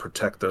was to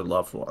protect their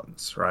loved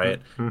ones,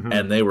 right? Mm-hmm.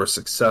 And they were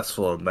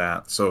successful in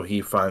that, so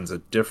he finds a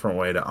different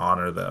way to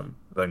honor them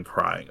than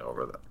crying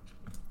over them.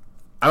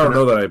 I don't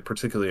know that I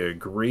particularly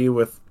agree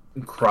with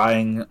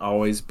crying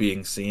always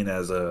being seen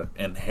as a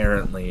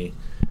inherently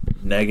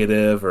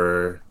negative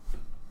or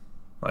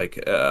like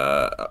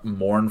a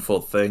mournful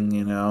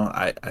thing,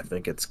 I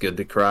think it's good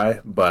to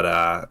cry, but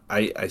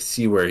I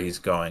see where he's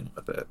going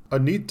with it. A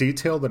neat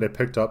detail that I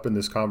picked up in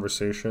this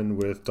conversation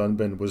with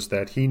Dunban was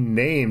that he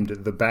named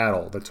the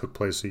battle that took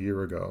place a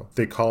year ago.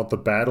 They call it the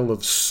Battle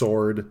of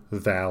Sword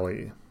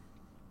Valley.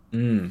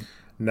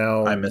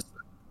 Now, I missed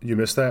that. You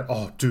missed that?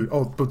 Oh, dude.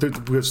 Oh, but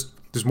there's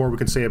more we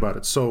can say about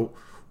it. So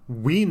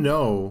we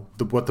know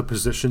what the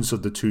positions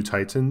of the two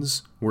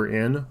Titans were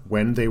in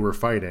when they were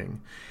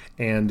fighting.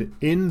 And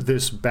in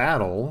this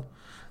battle,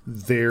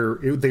 they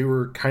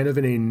were kind of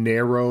in a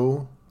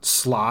narrow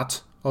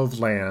slot of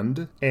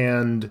land,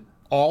 and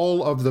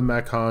all of the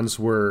Mechons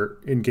were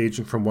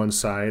engaging from one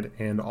side,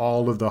 and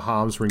all of the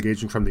Homs were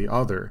engaging from the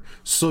other.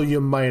 So you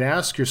might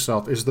ask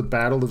yourself, is the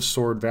Battle of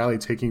Sword Valley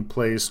taking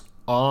place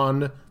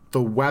on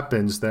the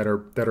weapons that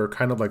are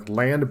kind of like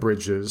land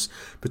bridges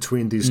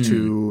between these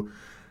two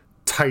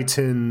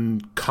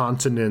Titan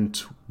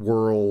continent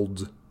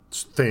world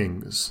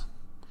things?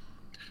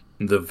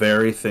 The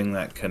very thing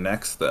that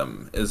connects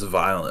them is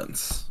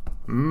violence.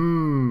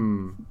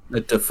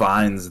 It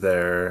defines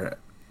their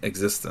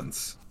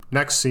existence.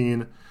 Next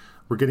scene,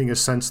 we're getting a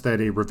sense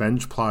that a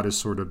revenge plot is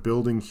sort of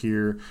building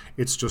here.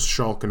 It's just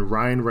Shulk and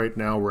Ryan right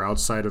now. We're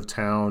outside of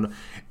town,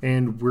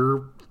 and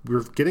we're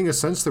getting a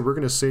sense that we're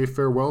going to say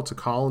farewell to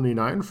Colony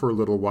 9 for a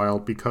little while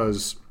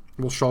because,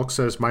 well, Shulk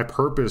says my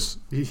purpose,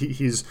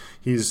 he's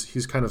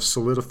kind of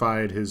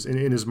solidified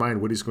in his mind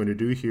what he's going to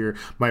do here.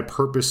 My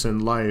purpose in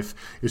life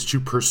is to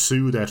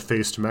pursue that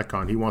faced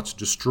Mechon. He wants to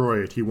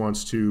destroy it. He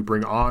wants to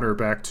bring honor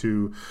back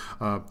to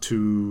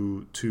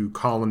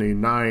Colony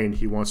 9.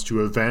 He wants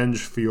to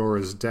avenge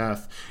Fiora's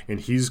death, and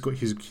he's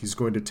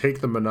going to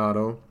take the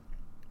Monado,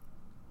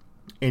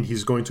 and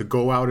he's going to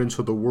go out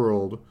into the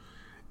world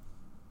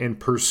and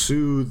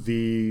pursue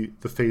the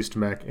faced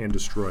mech and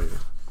destroy it.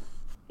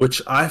 Which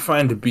I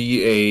find to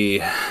be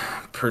a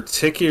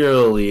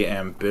particularly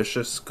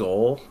ambitious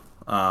goal,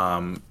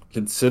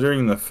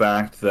 considering the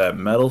fact that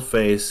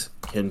Metalface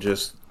can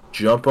just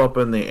jump up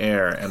in the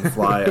air and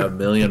fly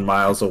 1,000,000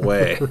 miles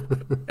away.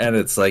 And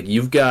it's like,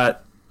 you've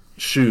got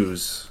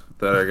shoes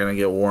that are going to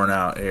get worn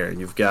out here.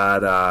 You've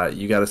got,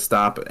 you got to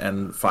stop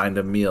and find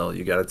a meal.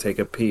 You got to take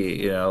a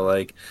pee,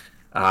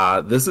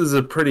 this is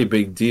a pretty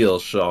big deal,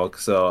 Shulk.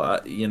 So,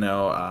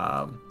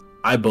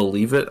 I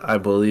believe it. I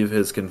believe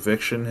his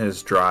conviction,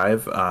 his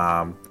drive.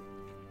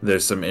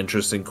 There's some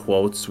interesting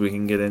quotes we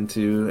can get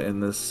into in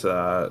this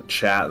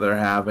chat they're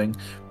having.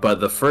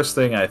 But the first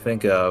thing I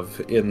think of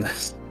in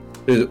this...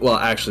 Well,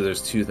 actually,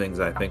 there's two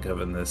things I think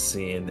of in this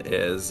scene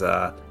is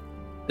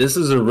This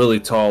is a really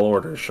tall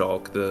order,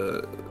 Shulk.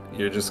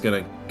 You're just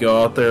gonna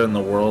go out there in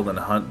the world and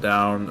hunt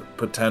down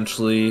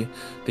potentially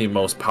the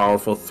most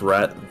powerful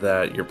threat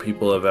that your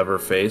people have ever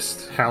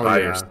faced by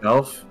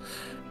yourself.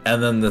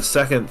 And then the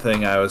second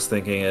thing I was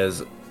thinking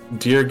is,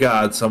 dear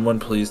God, someone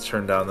please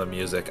turn down the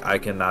music. I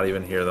cannot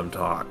even hear them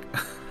talk.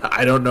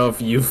 I don't know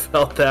if you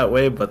felt that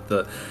way, but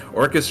the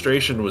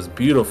orchestration was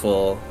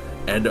beautiful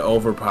and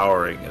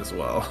overpowering as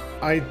well.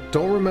 I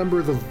don't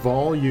remember the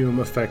volume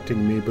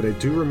affecting me, but I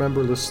do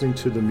remember listening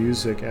to the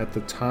music at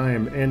the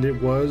time, and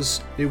it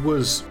was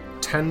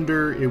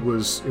tender. It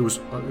was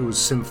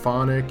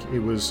symphonic. It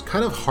was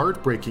kind of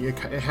heartbreaking. It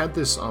had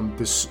this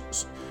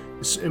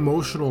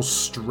emotional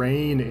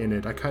strain in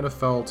it. I kind of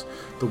felt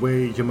the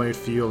way you might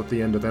feel at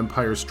the end of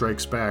Empire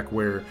Strikes Back,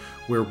 where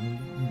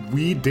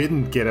we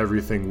didn't get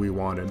everything we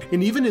wanted.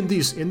 And even in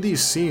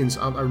these scenes,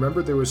 I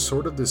remember there was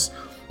sort of this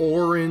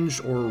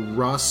orange or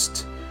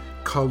rust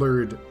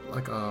colored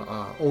like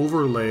a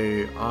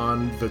overlay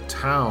on the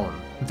town.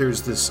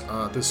 There's this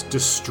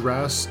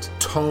distressed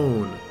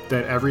tone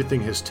that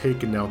everything has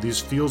taken now. These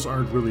fields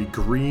aren't really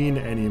green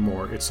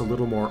anymore. It's a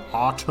little more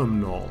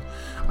autumnal.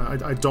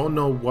 I don't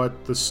know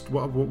what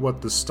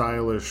the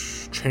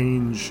stylish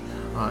change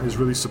is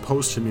really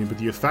supposed to mean, but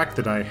the effect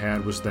that I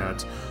had was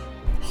that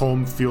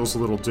home feels a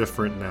little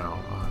different now.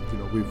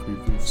 We've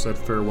said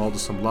farewell to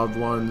some loved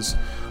ones.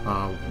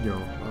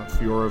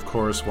 Fiora, of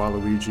course,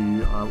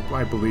 Waluigi,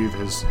 I believe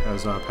has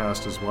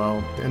passed as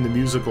well. And the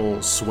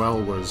musical swell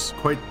was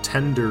quite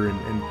tender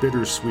and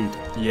bittersweet.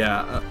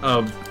 Yeah,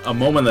 a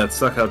moment that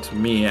stuck out to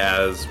me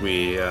as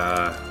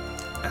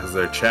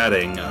they're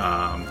chatting,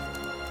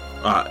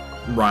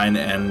 Ryan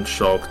and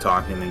Shulk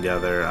talking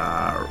together.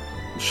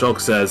 Shulk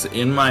says,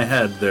 "In my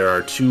head, there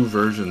are two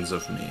versions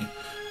of me."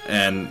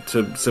 And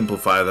to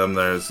simplify them,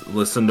 there's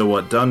listen to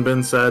what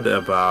Dunban said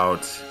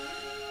about,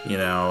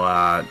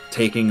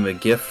 taking the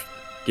gift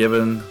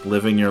given,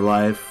 living your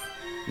life,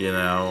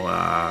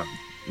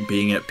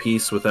 being at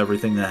peace with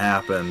everything that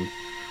happened.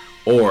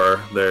 Or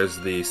there's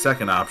the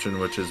second option,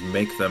 which is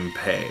make them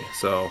pay.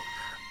 So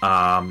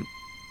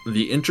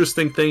the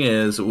interesting thing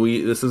is,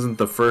 this isn't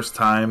the first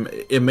time.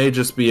 It may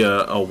just be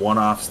a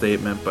one-off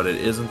statement, but it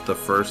isn't the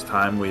first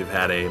time we've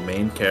had a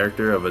main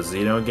character of a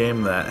Xeno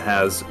game that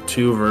has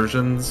two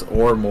versions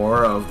or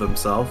more of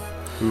themselves.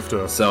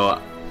 So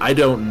I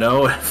don't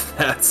know if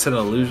that's an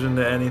allusion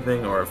to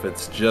anything, or if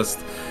it's just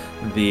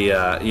the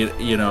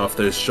if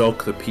there's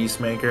Shulk the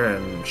peacemaker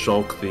and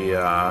Shulk the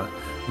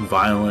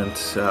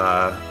violent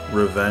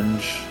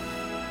revenge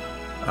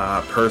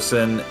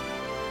person.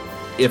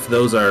 If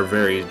those are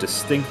very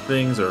distinct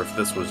things, or if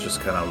this was just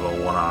kind of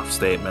a one-off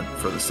statement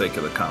for the sake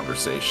of the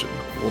conversation,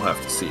 we'll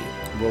have to see.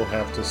 We'll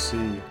have to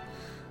see.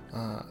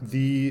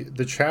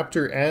 The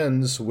chapter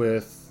ends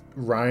with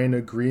Ryan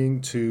agreeing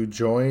to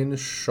join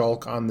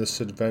Shulk on this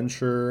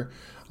adventure.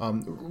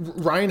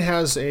 Ryan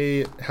has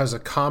a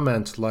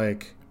comment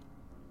like,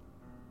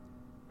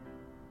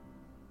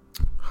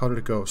 how did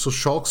it go? So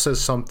Shulk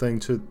says something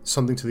to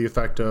the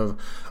effect of,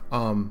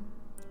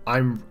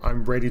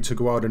 I'm ready to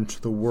go out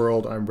into the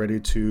world. I'm ready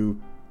to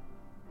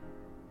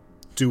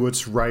do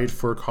what's right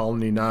for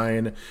Colony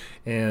 9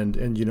 and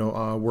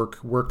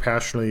work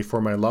passionately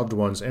for my loved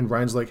ones. And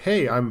Ryan's like,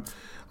 "Hey, I've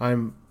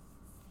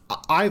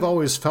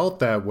always felt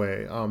that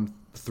way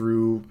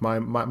through my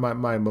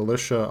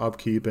militia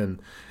upkeep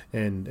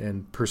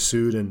and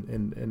pursuit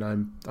and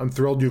I'm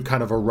thrilled you've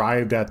kind of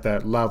arrived at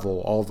that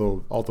level,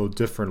 although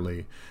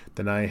differently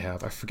than I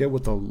have." I forget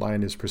what the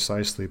line is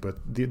precisely, but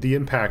the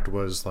impact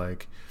was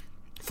like,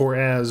 for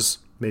as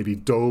maybe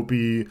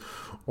dopey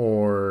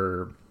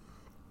or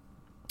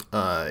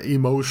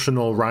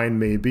emotional Ryan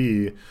may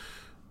be,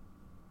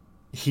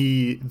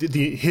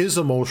 his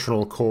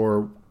emotional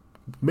core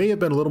may have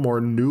been a little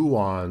more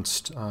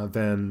nuanced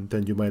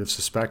than you might have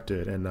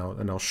suspected, and now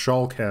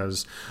Shulk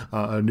has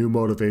a new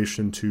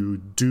motivation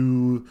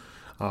to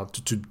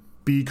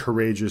be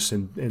courageous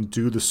and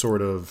do the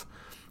sort of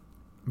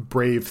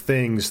brave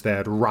things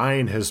that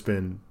Ryan has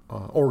been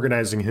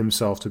organizing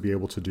himself to be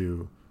able to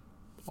do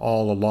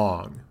all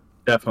along.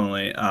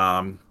 Definitely.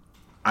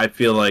 I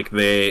feel like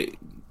they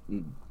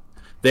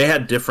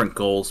had different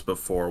goals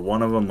before.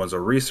 One of them was a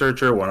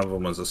researcher, one of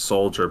them was a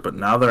soldier, but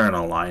now they're in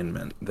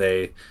alignment.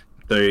 They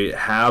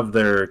have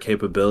their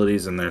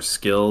capabilities and their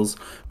skills.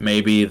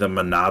 Maybe the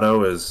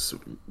Monado is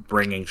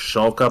bringing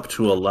Shulk up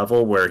to a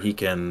level where he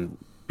can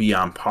be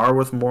on par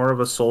with more of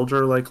a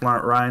soldier like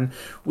Ryan.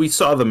 We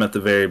saw them at the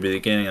very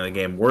beginning of the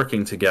game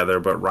working together,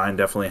 but Ryan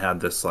definitely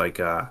had this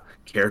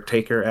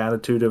caretaker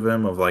attitude of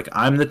him, of like,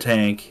 I'm the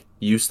tank,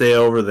 you stay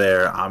over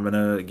there, I'm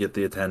gonna get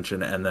the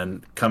attention and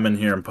then come in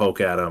here and poke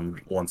at them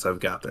once I've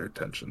got their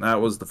attention. That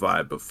was the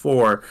vibe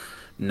before.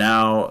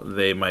 Now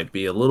they might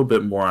be a little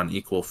bit more on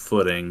equal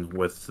footing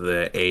with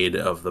the aid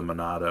of the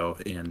Monado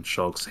in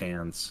Shulk's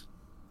hands.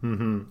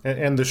 Mm-hmm.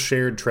 And the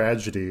shared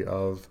tragedy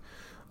of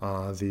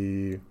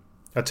the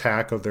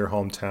attack of their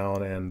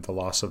hometown and the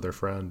loss of their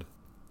friend.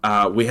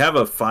 We have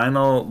a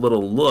final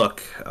little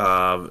look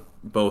of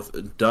both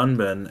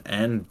Dunban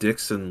and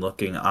Dixon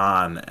looking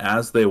on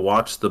as they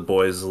watch the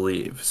boys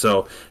leave.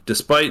 So,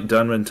 despite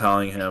Dunban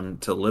telling him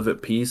to live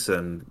at peace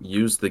and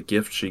use the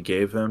gift she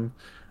gave him,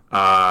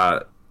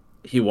 uh,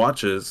 he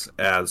watches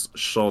as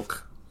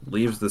Shulk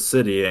leaves the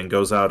city and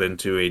goes out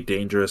into a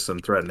dangerous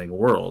and threatening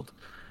world.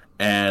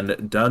 And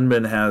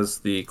Dunban has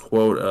the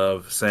quote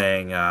of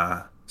saying,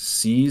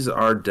 "Seize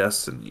our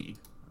destiny."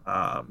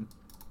 Um,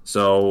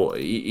 so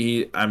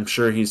I'm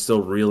sure he's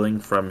still reeling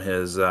from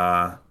his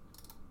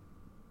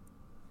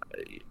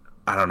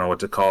I don't know what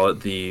to call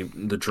it, the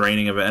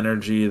draining of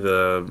energy,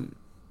 the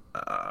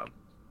uh,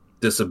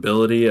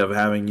 disability of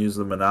having used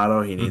the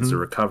Monado. He needs to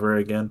recover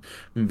again,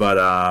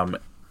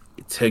 but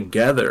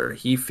together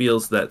he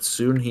feels that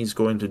soon he's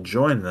going to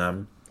join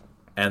them,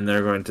 and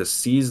they're going to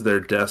seize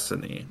their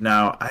destiny.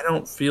 Now, I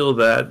don't feel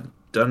that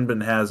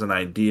Dunban has an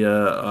idea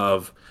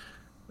of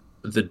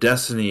the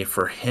destiny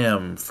for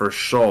him, for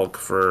Shulk,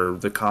 for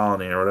the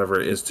colony or whatever,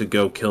 is to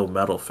go kill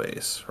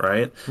Metalface,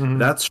 right?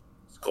 That's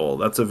Shulk's goal.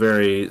 That's a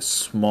very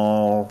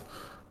small,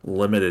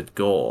 limited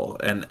goal.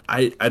 And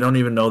I don't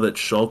even know that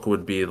Shulk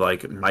would be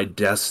like, my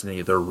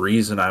destiny, the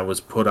reason I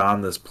was put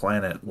on this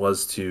planet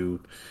was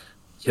to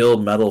kill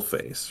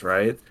Metalface,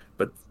 right?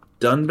 But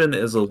Dunban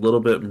is a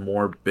little bit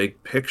more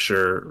big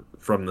picture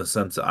from the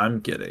sense I'm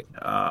getting.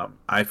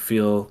 I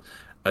feel,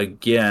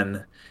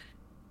 again,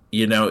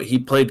 he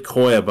played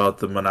coy about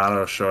the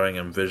Monado showing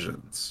him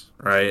visions,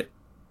 right?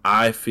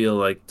 I feel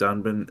like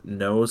Dunban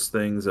knows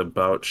things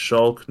about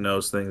Shulk,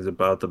 knows things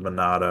about the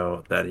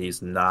Monado that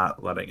he's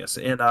not letting us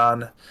in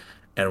on.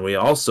 And we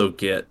also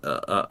get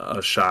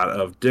a shot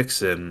of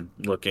Dixon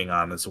looking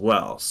on as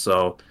well.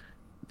 So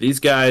these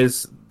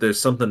guys,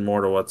 there's something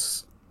more to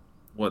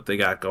what they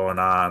got going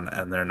on,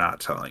 and they're not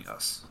telling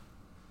us.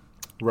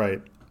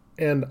 Right.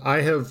 And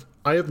I have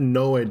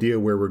no idea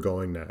where we're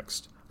going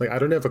next. Like, I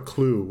don't have a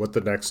clue what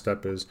the next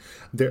step is.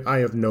 I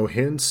have no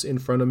hints in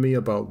front of me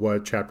about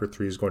what Chapter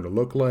 3 is going to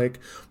look like,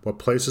 what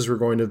places we're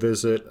going to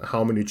visit,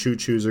 how many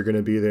choo-choos are going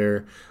to be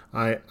there.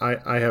 I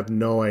have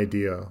no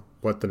idea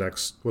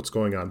what's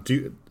going on.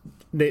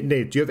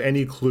 Nate, do you have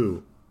any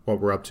clue what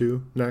we're up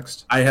to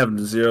next? I have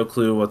zero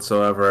clue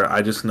whatsoever.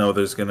 I just know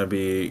there's going to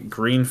be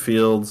green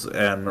fields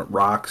and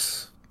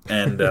rocks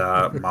and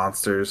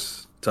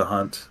monsters to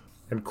hunt.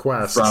 And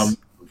quests.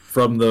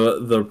 From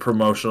the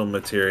promotional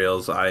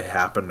materials I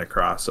happened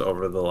across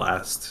over the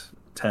last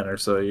 10 or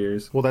so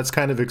years. Well, that's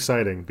kind of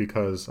exciting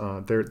because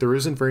there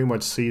isn't very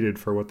much seeded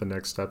for what the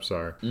next steps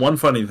are. One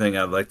funny thing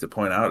I'd like to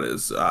point out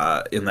is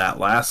in that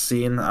last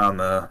scene on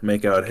the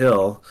Makeout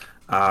Hill,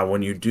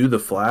 when you do the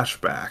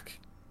flashback,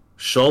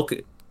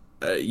 Shulk,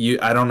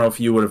 I don't know if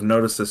you would have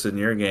noticed this in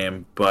your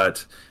game,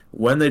 but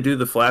when they do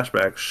the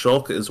flashback,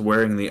 Shulk is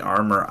wearing the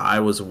armor I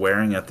was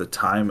wearing at the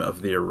time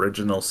of the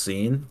original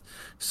scene.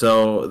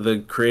 So the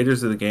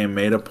creators of the game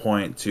made a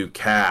point to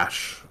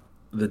cache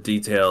the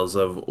details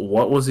of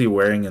what was he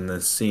wearing in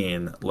this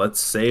scene. Let's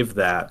save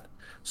that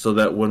so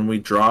that when we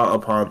draw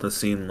upon the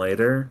scene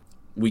later,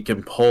 we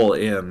can pull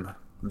in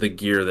the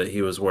gear that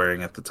he was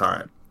wearing at the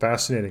time.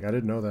 Fascinating. I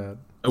didn't know that.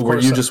 Were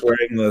you just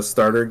wearing the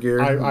starter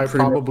gear? I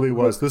probably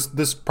was.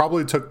 This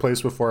probably took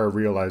place before I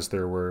realized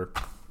there were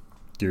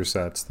gear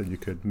sets that you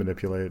could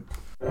manipulate.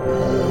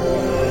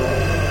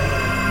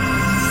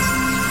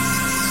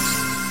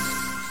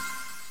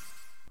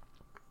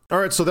 All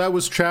right, so that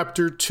was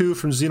Chapter 2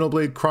 from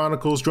Xenoblade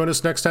Chronicles. Join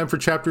us next time for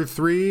Chapter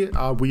 3.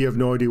 We have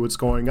no idea what's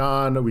going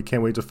on. We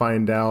can't wait to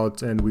find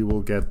out, and we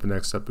will get the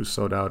next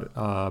episode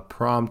out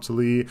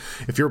promptly.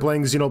 If you're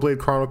playing Xenoblade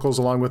Chronicles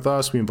along with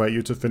us, we invite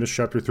you to finish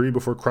Chapter 3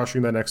 before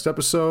crushing that next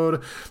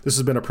episode. This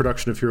has been a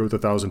production of Hero with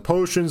 1,000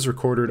 Potions,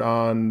 recorded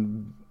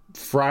on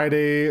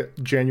Friday,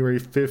 January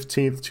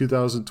 15th,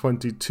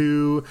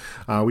 2022.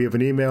 We have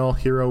an email,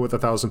 hero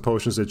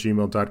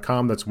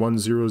with1000potions@gmail.com. That's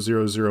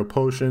 1000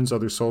 potions.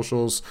 Other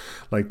socials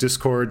like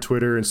Discord,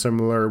 Twitter, and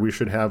similar we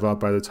should have up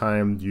by the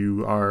time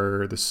you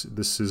are this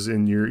is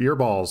in your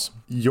earballs.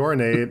 You're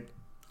Nate,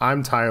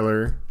 I'm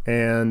Tyler,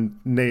 and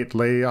Nate,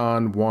 lay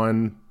on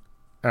one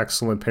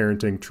excellent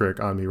parenting trick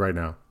on me right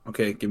now.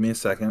 Okay, give me a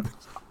second.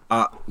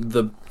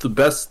 The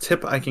best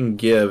tip I can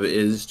give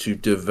is to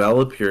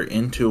develop your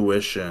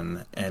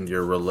intuition and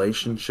your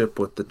relationship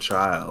with the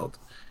child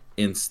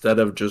instead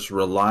of just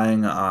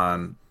relying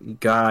on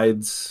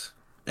guides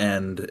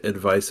and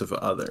advice of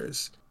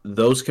others.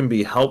 Those can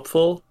be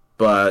helpful,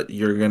 but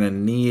you're going to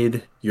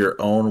need your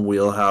own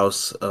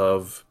wheelhouse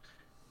of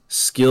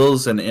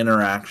skills and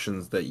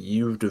interactions that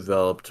you've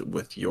developed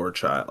with your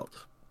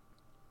child.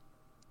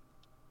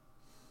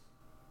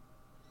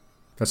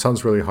 That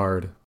sounds really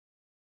hard.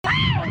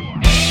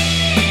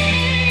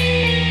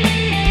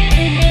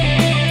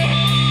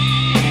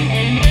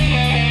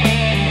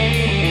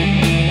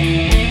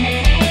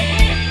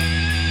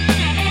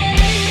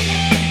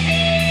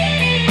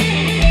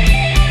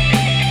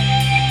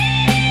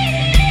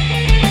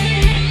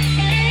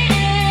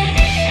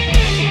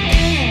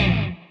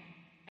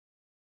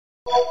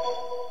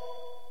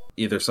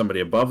 Either somebody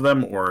above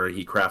them or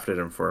he crafted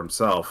him for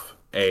himself.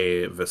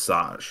 a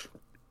visage.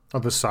 A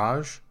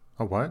visage?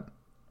 A what?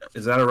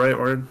 Is that a right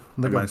word?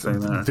 Like Am I saying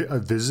that? A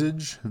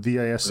visage? Visage?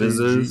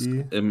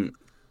 V-I-S-A-G-E? Am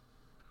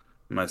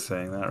I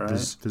saying that right?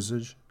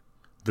 Visage?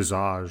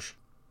 Visage.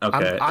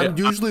 Okay. I'm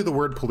usually the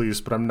word police,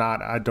 but I'm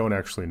not. I don't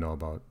actually know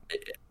about.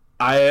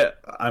 I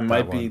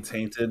might be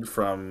tainted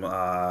from.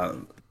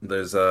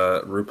 There's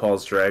a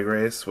RuPaul's Drag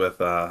Race with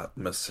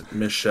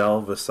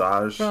Michelle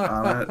Visage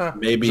on it.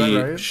 Maybe Is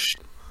that right?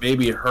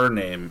 maybe her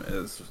name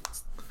is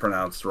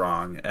pronounced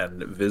wrong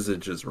and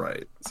Visage is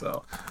right.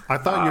 So I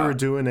thought you were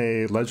doing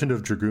a Legend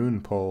of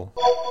Dragoon poll.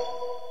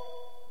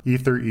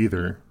 Either.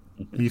 Either.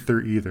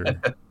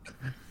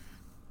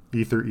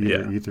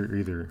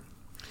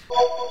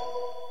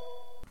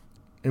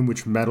 In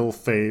which metal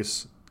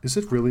face is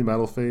it really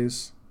metal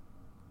face?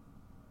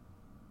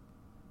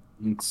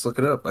 Let's look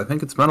it up. I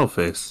think it's Metal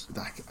Face.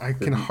 I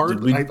can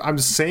hardly. I'm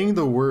saying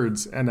the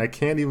words and I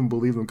can't even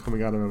believe them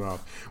coming out of my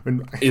mouth.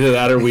 Either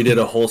that or we did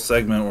a whole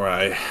segment where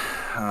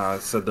I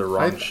said the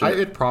wrong shit.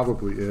 It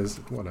probably is.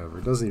 Whatever.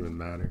 It doesn't even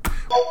matter.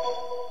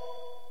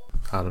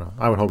 I don't know.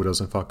 I would hope it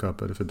doesn't fuck up,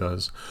 but if it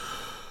does,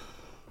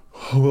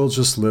 we'll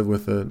just live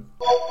with it.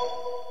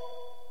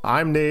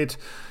 I'm Nate.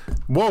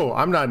 Whoa,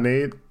 I'm not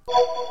Nate.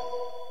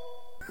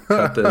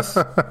 Cut this.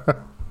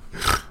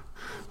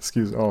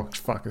 Excuse. Oh,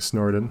 fuck! I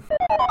snorted.